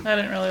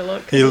didn't really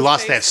look. 'cause He his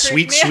lost that face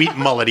creeped sweet, me sweet out.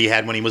 mullet he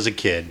had when he was a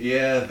kid.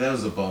 Yeah, that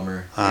was a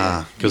bummer.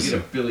 Ah, You 'cause- get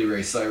a Billy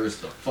Ray Cyrus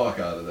the fuck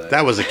out of that.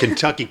 That was a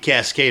Kentucky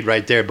Cascade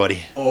right there,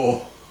 buddy.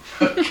 Oh,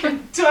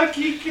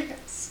 Kentucky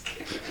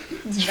Cascade.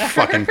 It's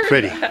fucking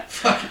pretty.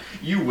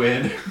 You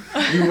win.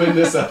 You win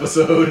this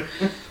episode.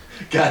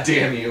 God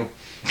damn you.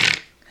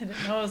 I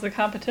didn't know it was a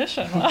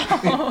competition.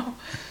 Wow.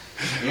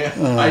 Yeah,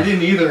 I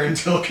didn't either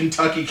until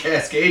Kentucky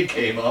Cascade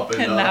came up,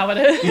 and, And now it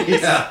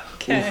is. yeah,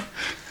 Okay.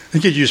 You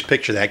could just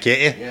picture that,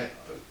 can't you?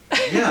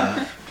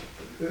 yeah.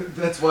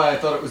 That's why I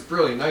thought it was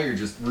brilliant. Now you're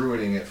just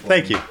ruining it for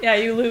Thank me. you. Yeah,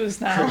 you lose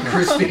now.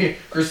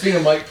 Christina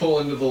might pull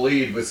into the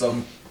lead with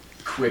some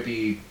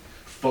quippy,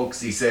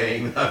 folksy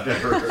saying I've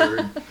never heard.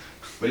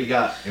 What do you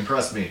got?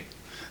 Impress me.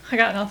 I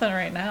got nothing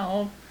right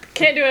now.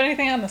 Can't do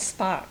anything on the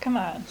spot. Come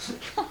on.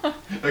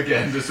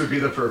 Again, this would be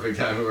the perfect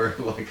time where,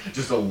 like,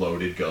 just a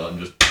loaded gun,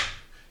 just...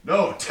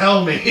 No,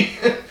 tell me!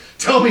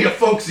 Tell me a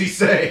folksy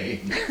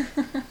saying!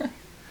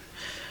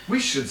 We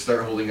should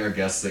start holding our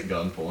guests at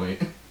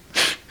gunpoint.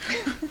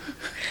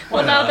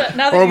 Well, now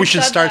that Or you we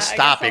should said start that, I guess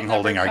stopping I'll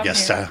holding never our come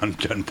guests here. on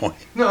gunpoint.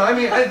 No, I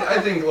mean, I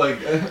think,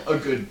 like, a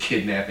good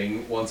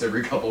kidnapping once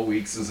every couple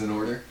weeks is in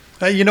order.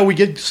 We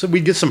get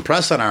some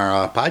press on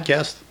our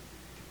podcast.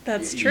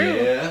 That's true.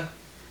 Yeah.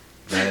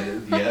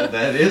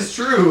 That is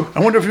true. I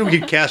wonder if we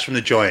could cast from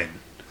the joint.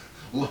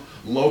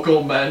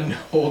 Local men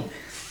hold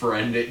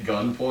friend at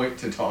gunpoint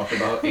to talk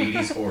about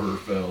 80s horror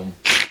film.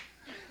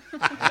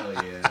 Hell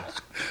yeah.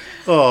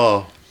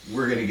 Oh,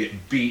 We're gonna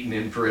get beaten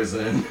in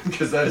prison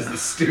because that is the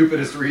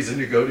stupidest reason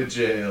to go to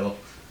jail.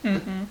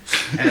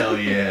 Hell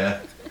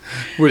yeah.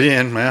 we're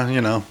in,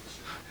 well,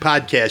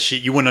 podcast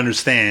shit you wouldn't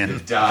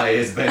understand. Die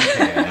has been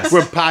cast.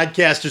 We're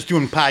podcasters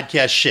doing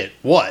podcast shit.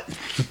 What?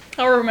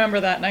 I'll remember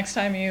that next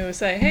time you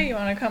say, "Hey, you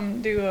want to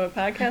come do a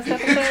podcast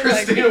episode?"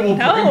 Christina will bring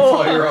no.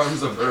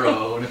 firearms of her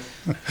own.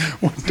 Be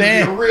a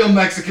Damn. real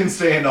Mexican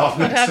standoff I'd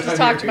next have to time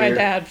talk you're to my here.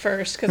 dad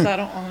first because I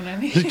don't own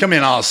any. You come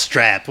in all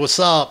strapped. What's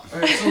up?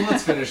 Alright, so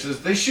let's finish this.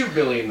 They shoot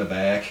Billy in the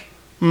back.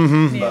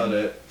 Mm-hmm. That's about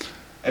it.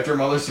 After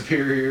Mother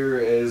Superior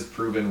is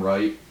proven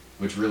right,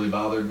 which really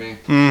bothered me.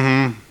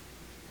 Mm-hmm.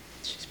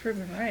 She's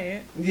proven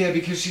right. Yeah,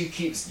 because she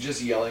keeps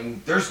just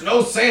yelling, "There's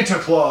no Santa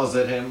Claus"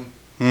 at him,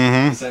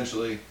 Mm-hmm.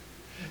 essentially.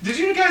 Did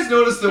you guys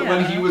notice that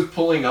when Yeah. he was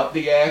pulling up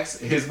the axe,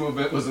 his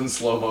movement was in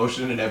slow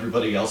motion and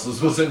everybody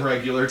else's was in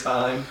regular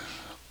time?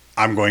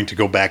 I'm going to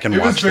go back and It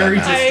was watch very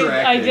that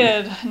now. I Distracting.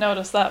 did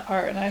notice that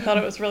part, and I thought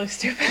it was really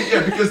stupid.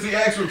 Yeah, because the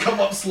axe would come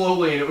up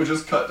slowly and it would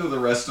just cut to the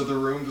rest of the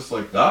room just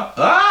like,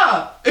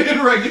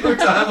 in regular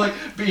time, like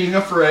being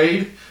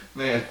afraid.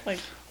 Man, Like,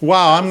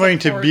 Wow, I'm That's a going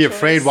to poor be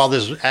afraid choice. while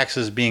this axe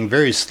is being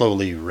very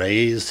slowly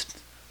raised.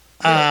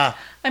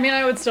 I mean,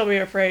 I would still be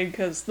afraid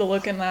because the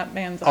look in that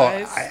man's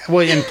eyes.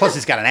 And plus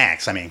he's got an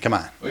axe. I mean, come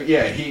on. But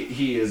yeah,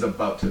 he is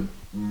about to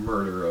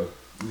murder a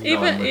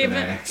nun with an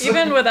axe.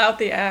 Even without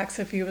the axe,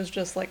 if he was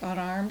just like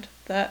unarmed,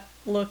 that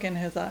look in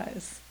his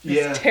eyes is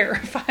Yeah.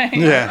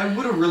 terrifying. Yeah. I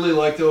would have really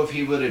liked though if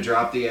he would have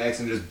dropped the axe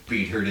and just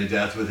beat her to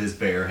death with his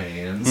bare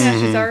hands. Yeah,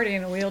 she's already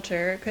in a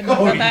wheelchair. It couldn't have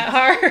Oh, been that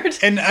hard.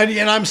 And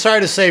I'm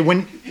sorry to say,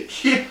 when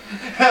Yeah,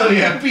 Hell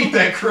yeah, beat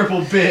that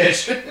crippled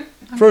bitch.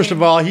 First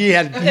of all, he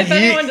had If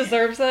anyone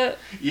deserves it,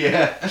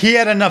 Yeah. he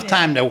had enough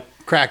time to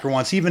crack her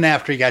once, even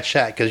after he got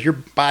shot, because your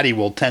body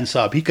will tense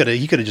up. He could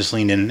have just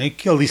leaned in and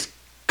at least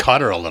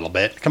cut her a little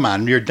bit. Come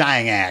on, your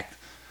dying act.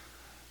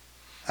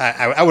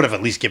 I would have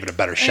at least given it a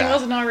better and shot. he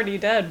wasn't already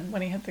dead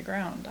when he hit the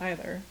ground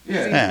either. 'Cause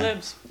Yeah. he Yeah.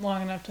 lives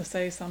long enough to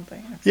say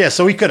something. Yeah,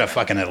 so he could have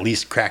fucking at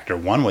least cracked her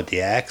one with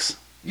the axe.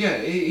 Yeah,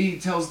 he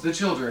tells the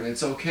children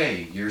it's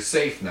okay. You're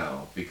safe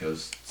now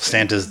because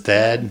Santa's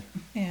dead.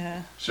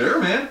 Yeah. Sure,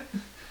 man.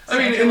 I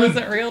mean, Santa in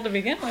wasn't the, real to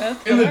begin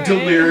with. in the Alright.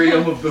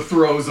 delirium of the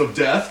throes of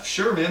death,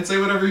 sure, man, say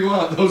whatever you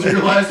want. Those are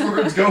your last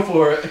words. Go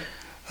for it.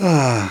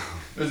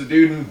 There's a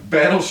dude in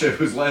Battleship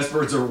whose last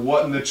words are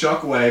 "What in the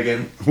chuck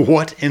wagon?"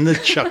 What in the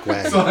chuck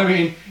wagon? So I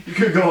mean, you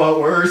could go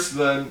out worse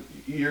than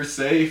you're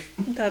safe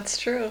That's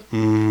true.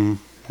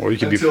 Or you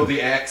could until be.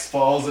 the axe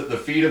falls at the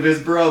feet of his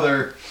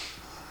brother.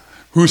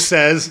 Who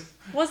says?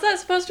 Was that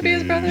supposed to be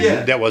his brother?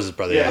 Yeah. That was his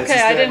brother. Yeah. Yeah. It's Okay,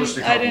 I established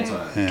didn't. a I couple didn't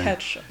times. Yeah.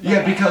 catch. Yeah,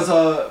 that.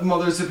 because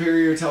Mother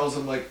Superior tells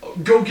him like,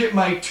 "Go get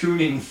my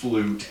tuning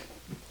flute."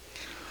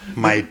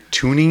 My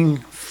tuning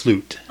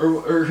flute.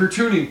 Or her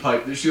tuning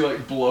pipe that she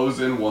like blows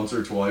in once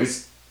or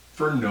twice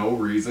for no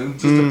reason,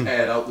 just to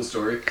pad out the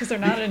story. Because they're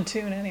not in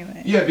tune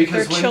anyway. Yeah,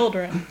 because they're when-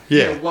 children.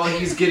 Yeah. While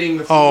he's getting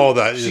the flute, Oh,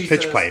 the she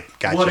pitch says, pipe.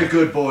 Gotcha. What a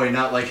good boy,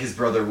 not like his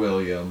brother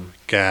William.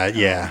 God,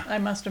 yeah. I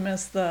must have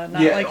missed the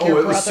not Yeah. like Oh, your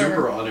it was brother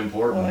super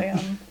unimportant.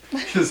 William.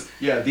 Because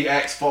the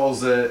axe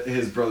falls at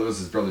his brother. Was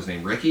his brother's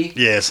name Ricky?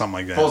 Yeah, something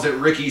like that. Falls at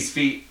Ricky's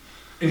feet,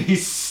 and he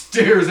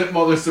stares at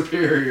Mother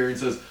Superior and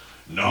says,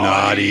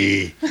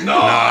 "Naughty,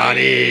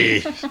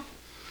 Naughty.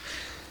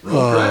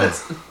 Roll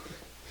credits.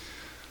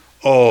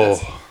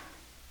 Oh.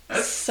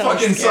 That's So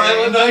fucking scary.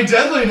 Silent Night,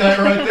 Deadly Night,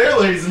 right there,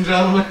 ladies and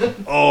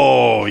gentlemen.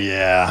 Oh,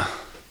 yeah.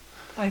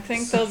 I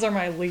think those are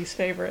my least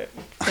favorite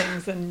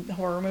things in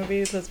horror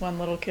movies is when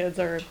little kids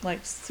are like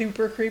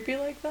super creepy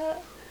like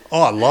that.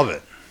 Oh, I love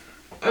it.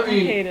 I I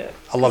mean, hate it.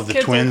 I love 'Cause the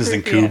kids are twins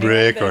and creepy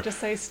anyway. Kubrick, They or just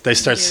say they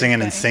start weird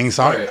singing and things. sing all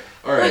songs. right,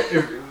 all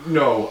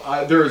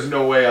right. There is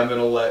no way I'm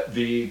gonna let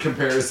the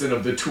comparison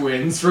of the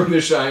twins from The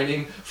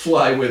Shining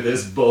fly with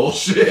this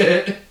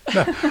bullshit.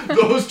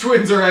 Those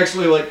twins are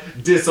actually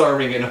like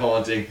disarming and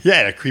haunting.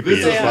 Yeah, they're creepy This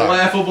as is Yeah. fuck.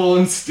 laughable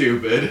and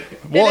stupid.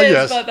 Well, it is,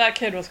 yes. but that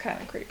kid was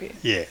kind of creepy.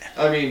 Yeah.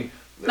 I mean,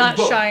 Not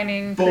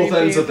Shining Both creepy,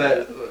 ends of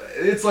that.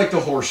 It's like the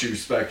horseshoe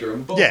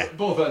spectrum. Yeah.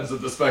 Both ends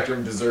of the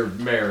spectrum deserve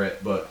merit,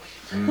 but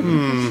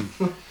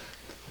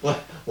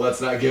let's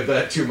not give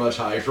that too much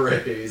high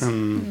praise.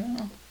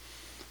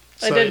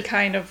 I So- did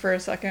kind of for a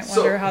second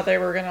So- wonder how they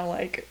were gonna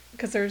like,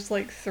 because there's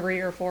like 3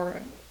 or 4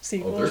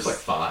 sequels. Oh, there's like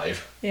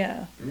 5.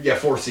 Yeah. Yeah,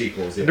 4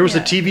 sequels. Yeah. There was a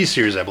Yeah. TV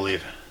series, I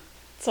believe.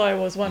 So I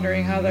was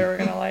wondering how they were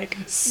gonna like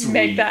Sweet.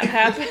 make that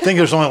happen. I think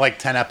there's only like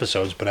 10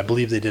 episodes, but I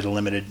believe they did a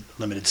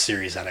limited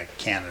series out of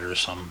Canada or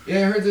something.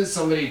 Yeah, I heard that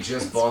somebody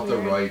just bought the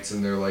weird. rights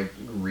and they're like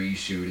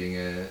reshooting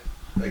it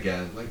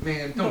again. Like,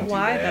 man, don't do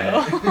Why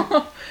that.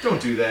 though?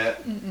 Don't do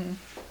that.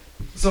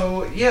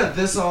 So yeah,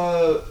 this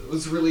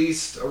was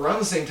released around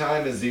the same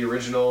time as the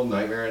original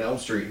Nightmare on Elm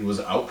Street and was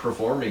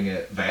outperforming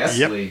it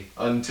vastly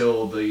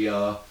until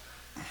the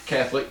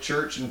Catholic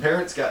Church and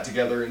parents got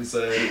together and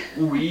said,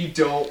 "We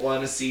don't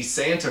want to see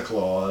Santa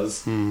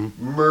Claus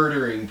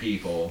murdering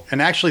people."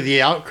 And actually,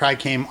 the outcry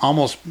came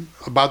almost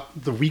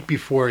about the week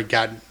before it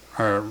got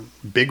our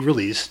big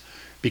release,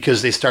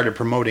 because they started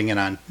promoting it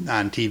on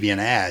TV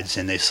and ads,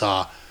 and they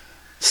saw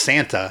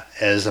Santa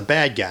as a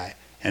bad guy,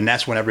 and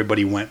that's when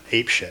everybody went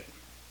apeshit.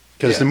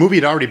 Because the Yeah. movie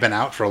had already been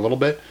out for a little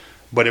bit,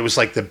 but it was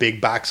like the big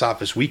box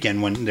office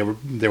weekend when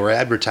they were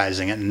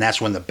advertising it, and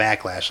that's when the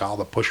backlash, all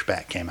the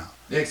pushback came out.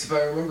 Yeah, 'cause if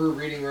I remember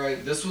reading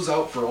right, this was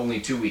out for only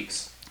 2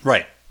 weeks.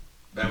 Right.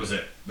 That was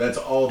it. That's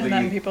all And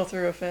then people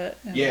threw a fit.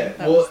 And Yeah, that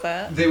well, was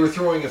that. they were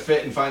throwing a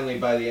fit, and finally,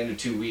 by the end of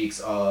 2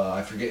 weeks,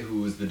 I forget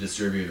who was the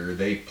distributor.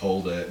 They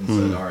pulled it and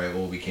said, "All right,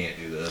 well, we can't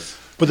do this."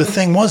 But the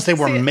thing was, they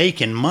were See,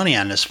 making money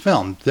on this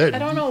film. I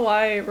don't know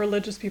why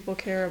religious people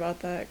care about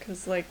that,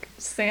 because like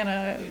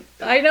Santa,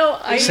 I know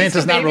I used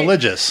Santa's to not baby-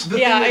 religious. The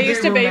Yeah, thing I that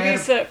used they to were mad-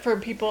 babysit for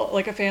people,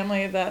 like a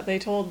family that they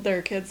told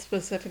their kids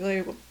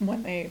specifically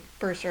when they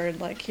first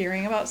started like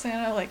hearing about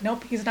Santa, like,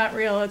 nope, he's not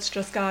real. It's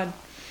just God.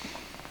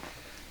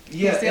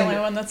 Yeah, He's the and only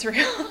one that's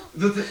real.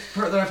 the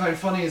part that I find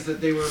funny is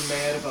that they were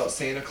mad about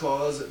Santa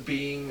Claus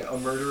being a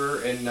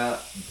murderer and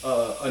not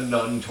a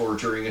nun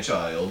torturing a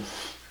child.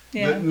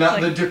 Yeah,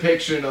 Not like- the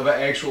depiction of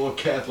actual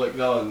Catholic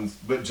nuns,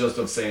 but just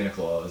of Santa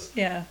Claus.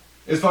 Yeah.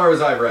 As far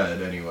as I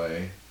read,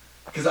 anyway.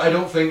 Because I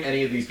don't think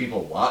any of these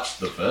people watched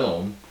the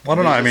film. Well, I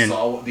don't They know, I just mean-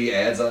 saw the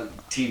ads on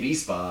TV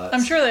spots.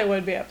 I'm sure they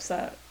would be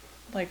upset.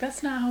 Like,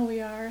 that's not how we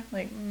are.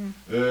 Like,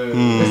 Uh,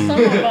 some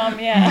of them,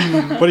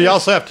 yeah. But you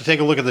also have to take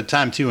a look at the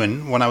time too.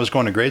 And when I was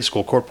going to grade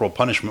school, corporal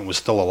punishment was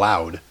still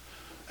allowed.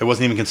 It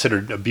wasn't even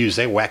considered abuse.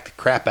 They whacked the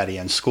crap out of you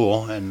in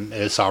school, and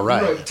it's all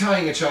right. Right,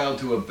 tying a child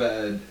to a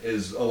bed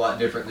is a lot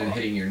different than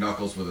hitting your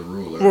knuckles with a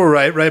ruler. Well,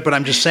 right. But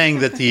I'm just saying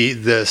that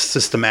the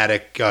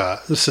systematic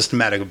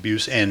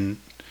abuse and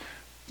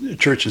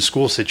church and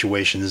school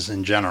situations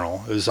in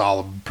general. It was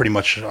all pretty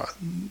much.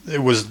 It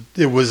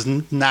was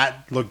not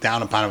looked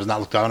down upon. It was not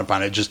looked down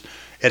upon.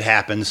 It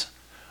happens.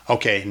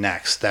 Okay,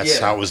 next. That's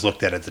Yeah. how it was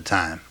looked at the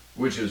time.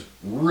 Which is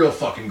real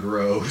fucking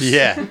gross.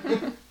 Yeah.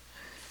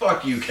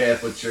 Fuck you,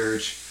 Catholic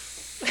Church.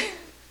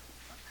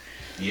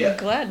 Yeah.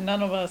 Glad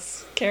none of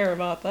us care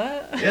about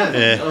that. Yeah.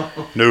 Eh.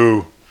 No.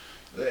 No.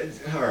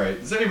 All right.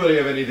 Does anybody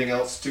have anything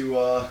else to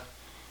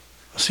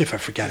Let's see if I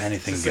forgot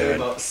anything say good.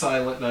 about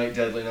Silent Night,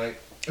 Deadly Night?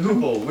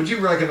 Hoople, would you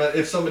recommend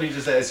if somebody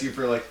just asked you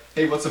for like,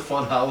 hey, what's a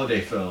fun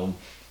holiday film?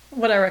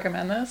 Would I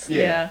recommend this?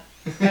 Yeah.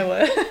 I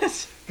would.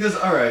 Because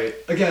all right,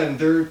 again,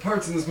 there are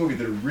parts in this movie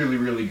that are really,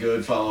 really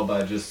good, followed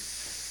by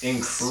just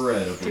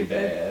incredibly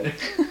bad.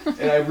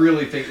 And I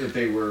really think that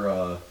they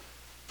were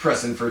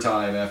pressing for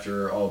time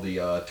after all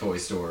the Toy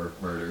Store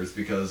murders,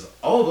 because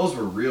all of those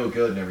were real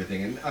good and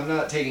everything. And I'm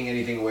not taking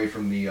anything away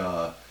from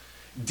the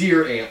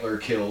deer antler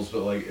kills,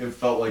 but like it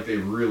felt like they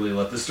really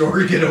let the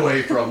story get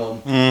away from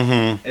them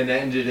and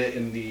ended it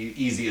in the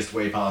easiest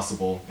way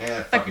possible.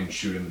 Fucking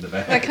shoot him in the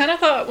back. I kind of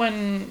thought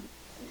when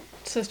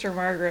Sister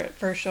Margaret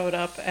first showed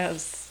up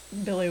as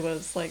Billy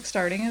was like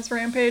starting his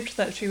rampage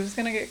that she was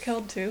gonna get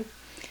killed too.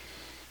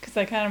 Because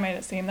they kind of made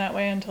it seem that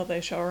way until they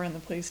show her in the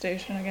police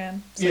station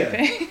again. Yeah.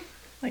 Sleeping.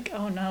 Like,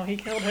 oh no, he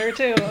killed her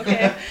too.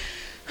 Okay.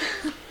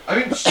 I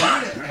mean, she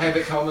didn't have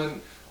it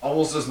coming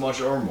almost as much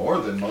or more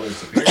than Mother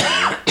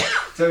Superior.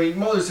 So, I mean,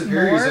 Mother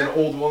Superior is an More?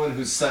 old woman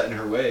who's set in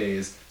her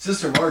ways.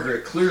 Sister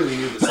Margaret clearly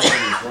knew that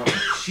something was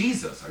wrong.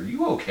 Jesus, are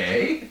you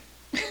okay?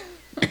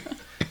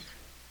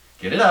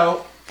 Get it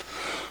out.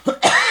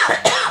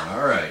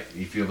 All right,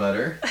 you feel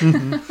better?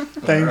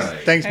 Thanks, Alright.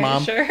 thanks, Are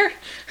Mom. you sure?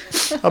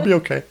 I'll be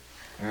okay.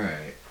 All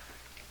right.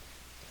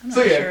 I'm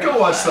So not yeah, sure go about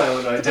watch that.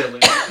 Silent Night, Deadly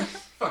Night.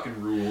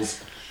 Fucking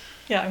rules.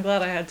 Yeah, I'm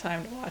glad I had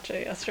time to watch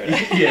it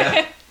yesterday.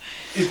 Yeah,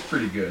 it's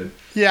pretty good.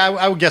 Yeah,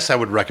 I would guess I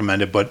would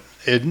recommend it, but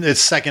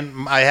it's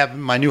second. I have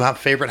my new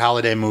favorite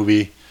holiday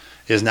movie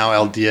is now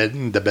El Dia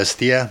de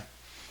Bestia,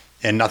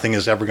 and nothing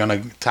is ever going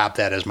to top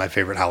that as my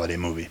favorite holiday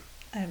movie.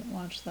 I haven't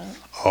watched that.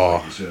 Oh,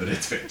 Oh, you should.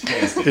 It's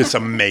fantastic. it's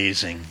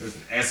amazing. There's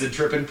an acid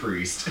tripping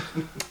priest.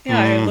 Yeah,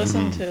 I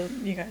listened to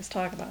you guys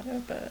talk about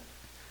it, but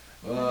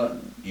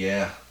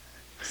Yeah.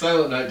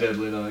 Silent Night,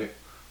 Deadly Night.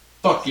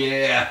 Fuck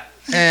yeah.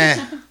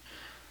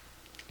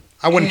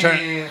 I wouldn't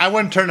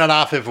turn it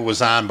off if it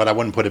was on, but I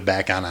wouldn't put it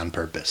back on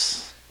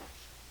purpose.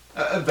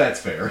 That's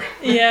fair.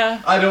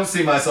 yeah. I don't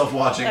see myself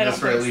watching I this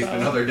don't for at think least so.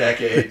 another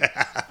decade.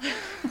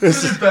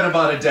 It's been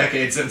about a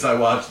decade since I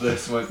watched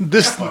this one.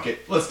 Fuck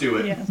it. Let's do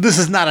it. Yeah. This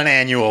is not an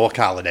annual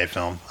holiday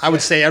film. I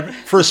would say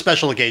for a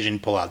special occasion,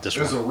 pull out this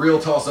There's a one. real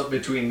toss-up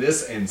between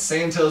this and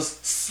Santa's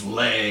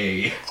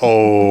Sleigh.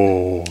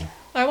 Oh,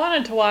 I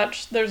wanted to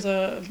watch, there's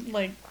a,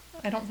 like,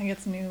 I don't think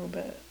it's new,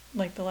 but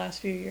like the last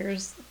few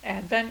years,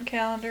 Advent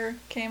calendar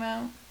came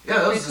out. Yeah,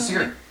 that was this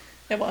recently. year.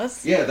 It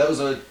was? Yeah, that was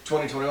a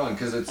 2021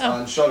 because it's Oh.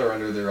 on Shudder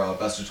under their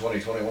Best of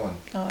 2021.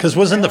 Oh, I 'Cause didn't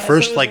wasn't the realize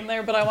first, it was like- in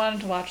there, but I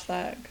wanted to watch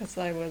that because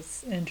I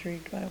was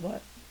intrigued by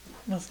what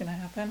was going to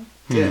happen.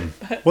 Yeah.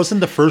 wasn't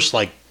the first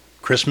like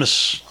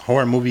Christmas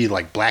horror movie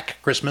like Black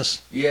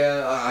Christmas?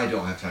 Yeah, I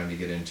don't have time to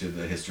get into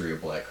the history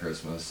of Black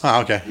Christmas. Oh,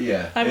 okay.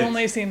 Yeah. I've it's-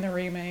 only seen the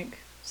remake,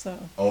 so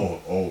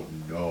Oh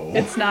no.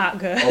 it's not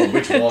good. Oh,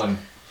 which one?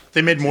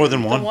 They made more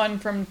than The one. one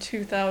from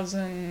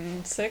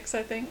 2006,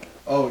 I think.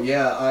 Oh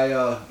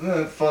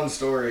yeah, fun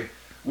story.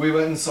 We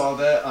went and saw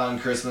that on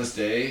Christmas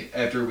Day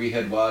after we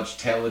had watched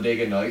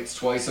Talladega Nights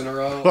twice in a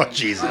row. Oh, and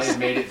Jesus. I had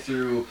made it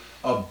through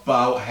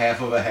about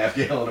half of a half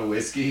gallon of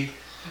whiskey.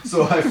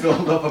 So I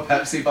filled up a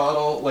Pepsi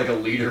bottle, like a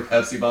liter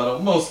Pepsi bottle,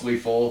 mostly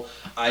full.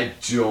 I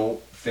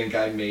don't think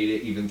I made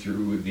it even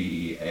through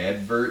the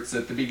adverts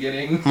at the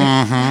beginning.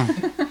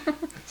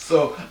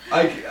 So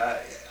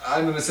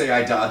I'm going to say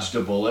I dodged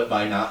a bullet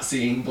by not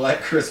seeing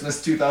Black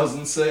Christmas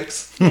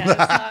 2006. Yeah, it's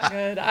not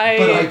good. But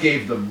I I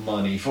gave them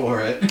money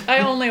for it. I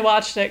only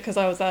watched it because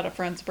I was at a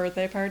friend's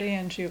birthday party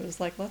and she was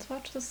like, "Let's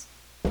watch this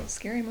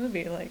scary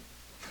movie." Like,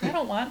 I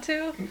don't want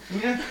to.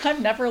 Yeah.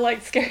 I've never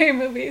liked scary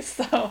movies,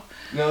 so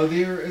No,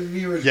 the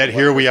original. Yet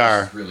here we Black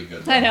are. Christmas is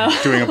really good. I know.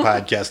 Doing a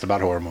podcast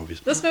about horror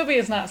movies. this movie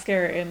is not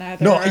scary, and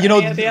neither No, are you know,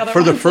 any of the other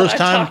for the ones first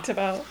that I've time- talked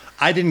about.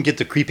 I didn't get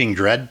the creeping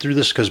dread through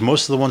this because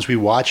most of the ones we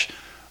watch,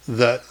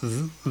 the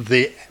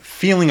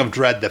feeling of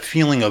dread, the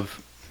feeling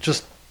of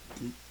just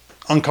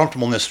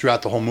uncomfortableness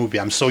throughout the whole movie.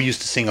 I'm so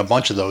used to seeing a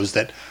bunch of those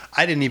that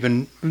I didn't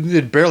even,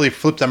 it barely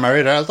flipped on my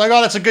radar. I was like,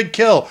 oh, that's a good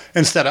kill.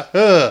 Instead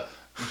of,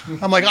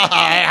 I'm like,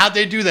 how'd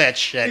they do that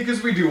shit?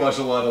 Because we do watch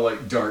a lot of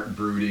like dark,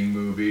 brooding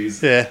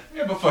movies. Yeah.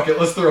 Yeah, but fuck it,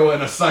 let's throw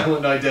in a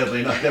Silent Night,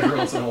 Deadly Night every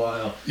once in a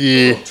while. Yeah.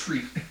 A little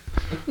treat.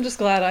 I'm just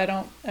glad I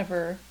don't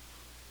ever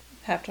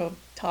have to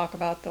talk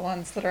about the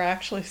ones that are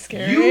actually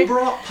scary. You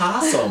brought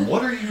Possum.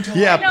 What are you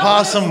talking Yeah, about?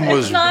 Possum it's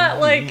was- not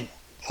like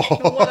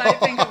what I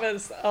think of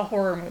as a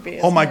horror movie.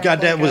 It's Oh my more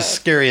God, that like was a-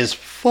 scary as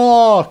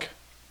fuck.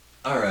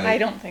 All right. I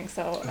don't think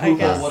so. I Hoople,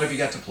 guess. what have you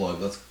got to plug?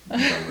 Let's be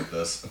done with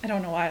this. I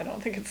don't know why I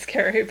don't think it's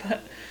scary,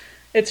 but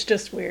it's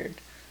just weird.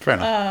 Fair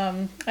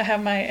enough. I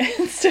have my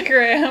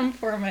Instagram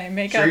for my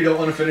makeup. Sure you don't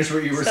want to finish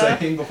what you were stuff.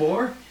 saying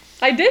before?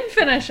 I did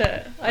finish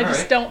it. I just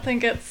Alright. don't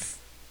think it's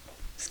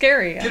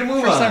scary Get a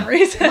move for on. some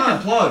reason. Come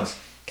on, plugs.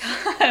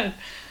 God,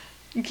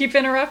 you keep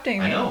interrupting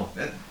me. I know.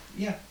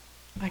 Yeah.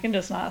 I can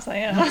just not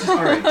say it.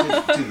 All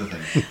right, do the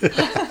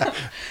thing.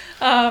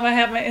 I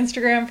have my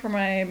Instagram for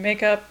my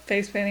makeup,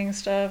 face painting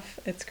stuff.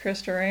 It's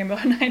Krista Rainbow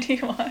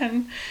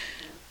 91.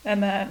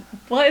 And then,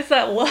 what is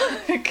that look?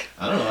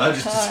 I don't know. I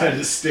just decided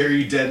to stare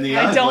you dead in the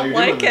I eyes while don't you're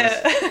like doing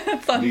it. this.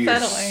 It's Your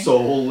unsettling.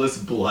 soulless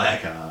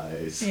black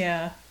eyes.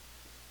 Yeah,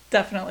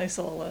 definitely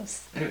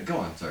soulless. Anyway, go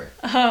on. Sorry.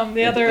 The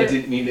I other,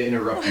 didn't mean to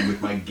interrupt you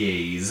with my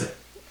gaze.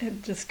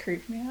 it just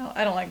creeped me out.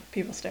 I don't like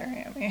people staring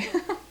at me.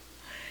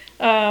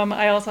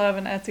 I also have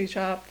an Etsy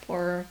shop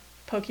for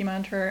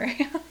Pokemon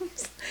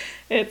terrariums.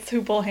 It's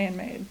Hoople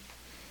Handmade.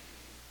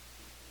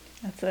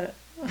 That's it.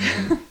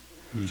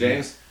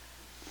 James,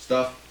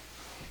 stuff.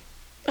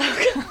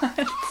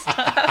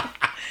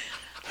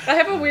 I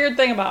have a weird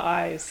thing about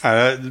eyes.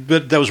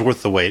 But that was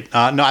worth the wait.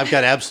 No, I've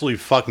got absolutely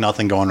fuck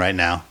nothing going right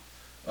now.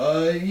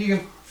 You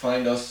can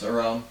find us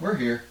around. We're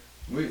here.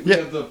 We Yeah.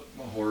 have the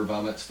horror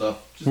vomit stuff.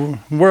 Just,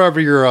 Wherever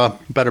your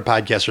better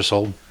podcasts are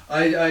sold.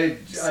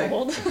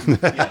 Sold.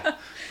 Yeah.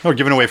 Or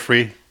giving away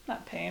free.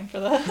 Not paying for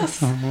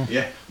this.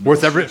 Yeah.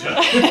 Worth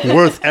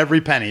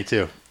every penny,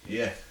 too.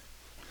 Yeah.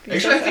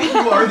 Actually, I think you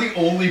are the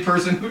only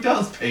person who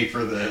does pay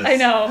for this. I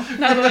know.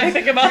 Now that I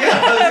think about Yeah,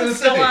 it, I I'm was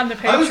still gonna on the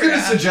say, I was going to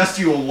Patreon. suggest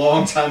to you a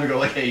long time ago,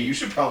 like, hey, you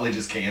should probably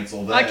just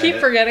cancel that. I keep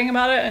forgetting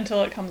about it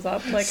until it comes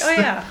up. Like, oh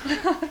yeah.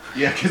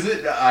 Yeah, because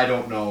I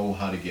don't know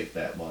how to get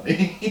that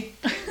money.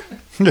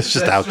 It's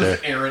just out there.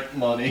 Just errant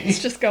money.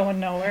 It's just going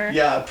nowhere.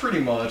 Yeah, pretty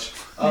much.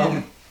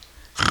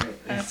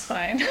 That's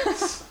fine.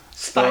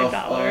 Stuff,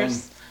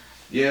 $5.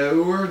 Yeah,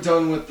 we're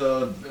done with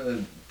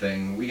the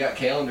thing. We got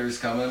calendars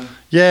coming.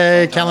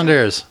 Yay, Sometime.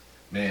 calendars.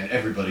 Man,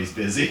 everybody's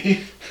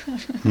busy.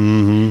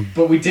 Mm-hmm.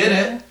 But we did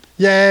it.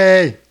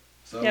 Yay.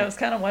 So Yeah, I was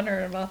kind of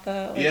wondering about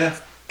that. Like, yeah.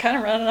 kind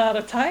of running out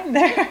of time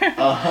there.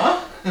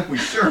 Uh-huh. We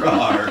sure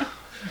are.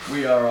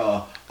 We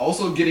are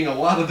also getting a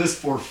lot of this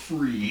for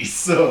free,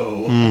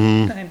 so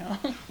I know.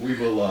 we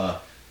will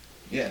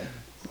yeah.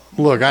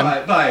 Look,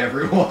 I'm Bye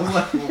everyone.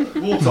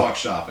 We'll talk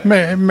shopping.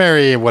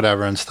 Merry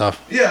whatever and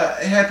stuff.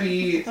 Yeah,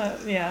 happy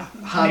Yeah.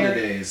 Honda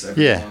days,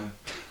 everyone.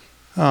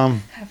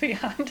 Happy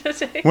Honda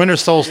Day. Winter Yeah,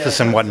 solstice that's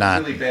and a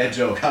whatnot. really bad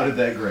joke. How did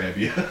that grab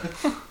you?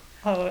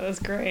 Oh, it was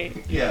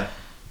great. Yeah.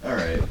 All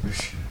right.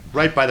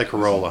 Right by the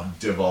Corolla.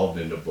 Devolved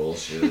into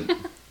bullshit.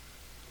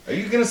 Are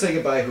you gonna say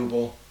goodbye,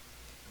 Hoople?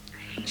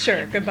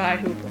 Sure. Goodbye,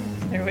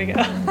 Hoople. There we go.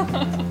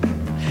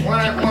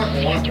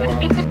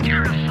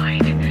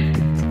 Terrified.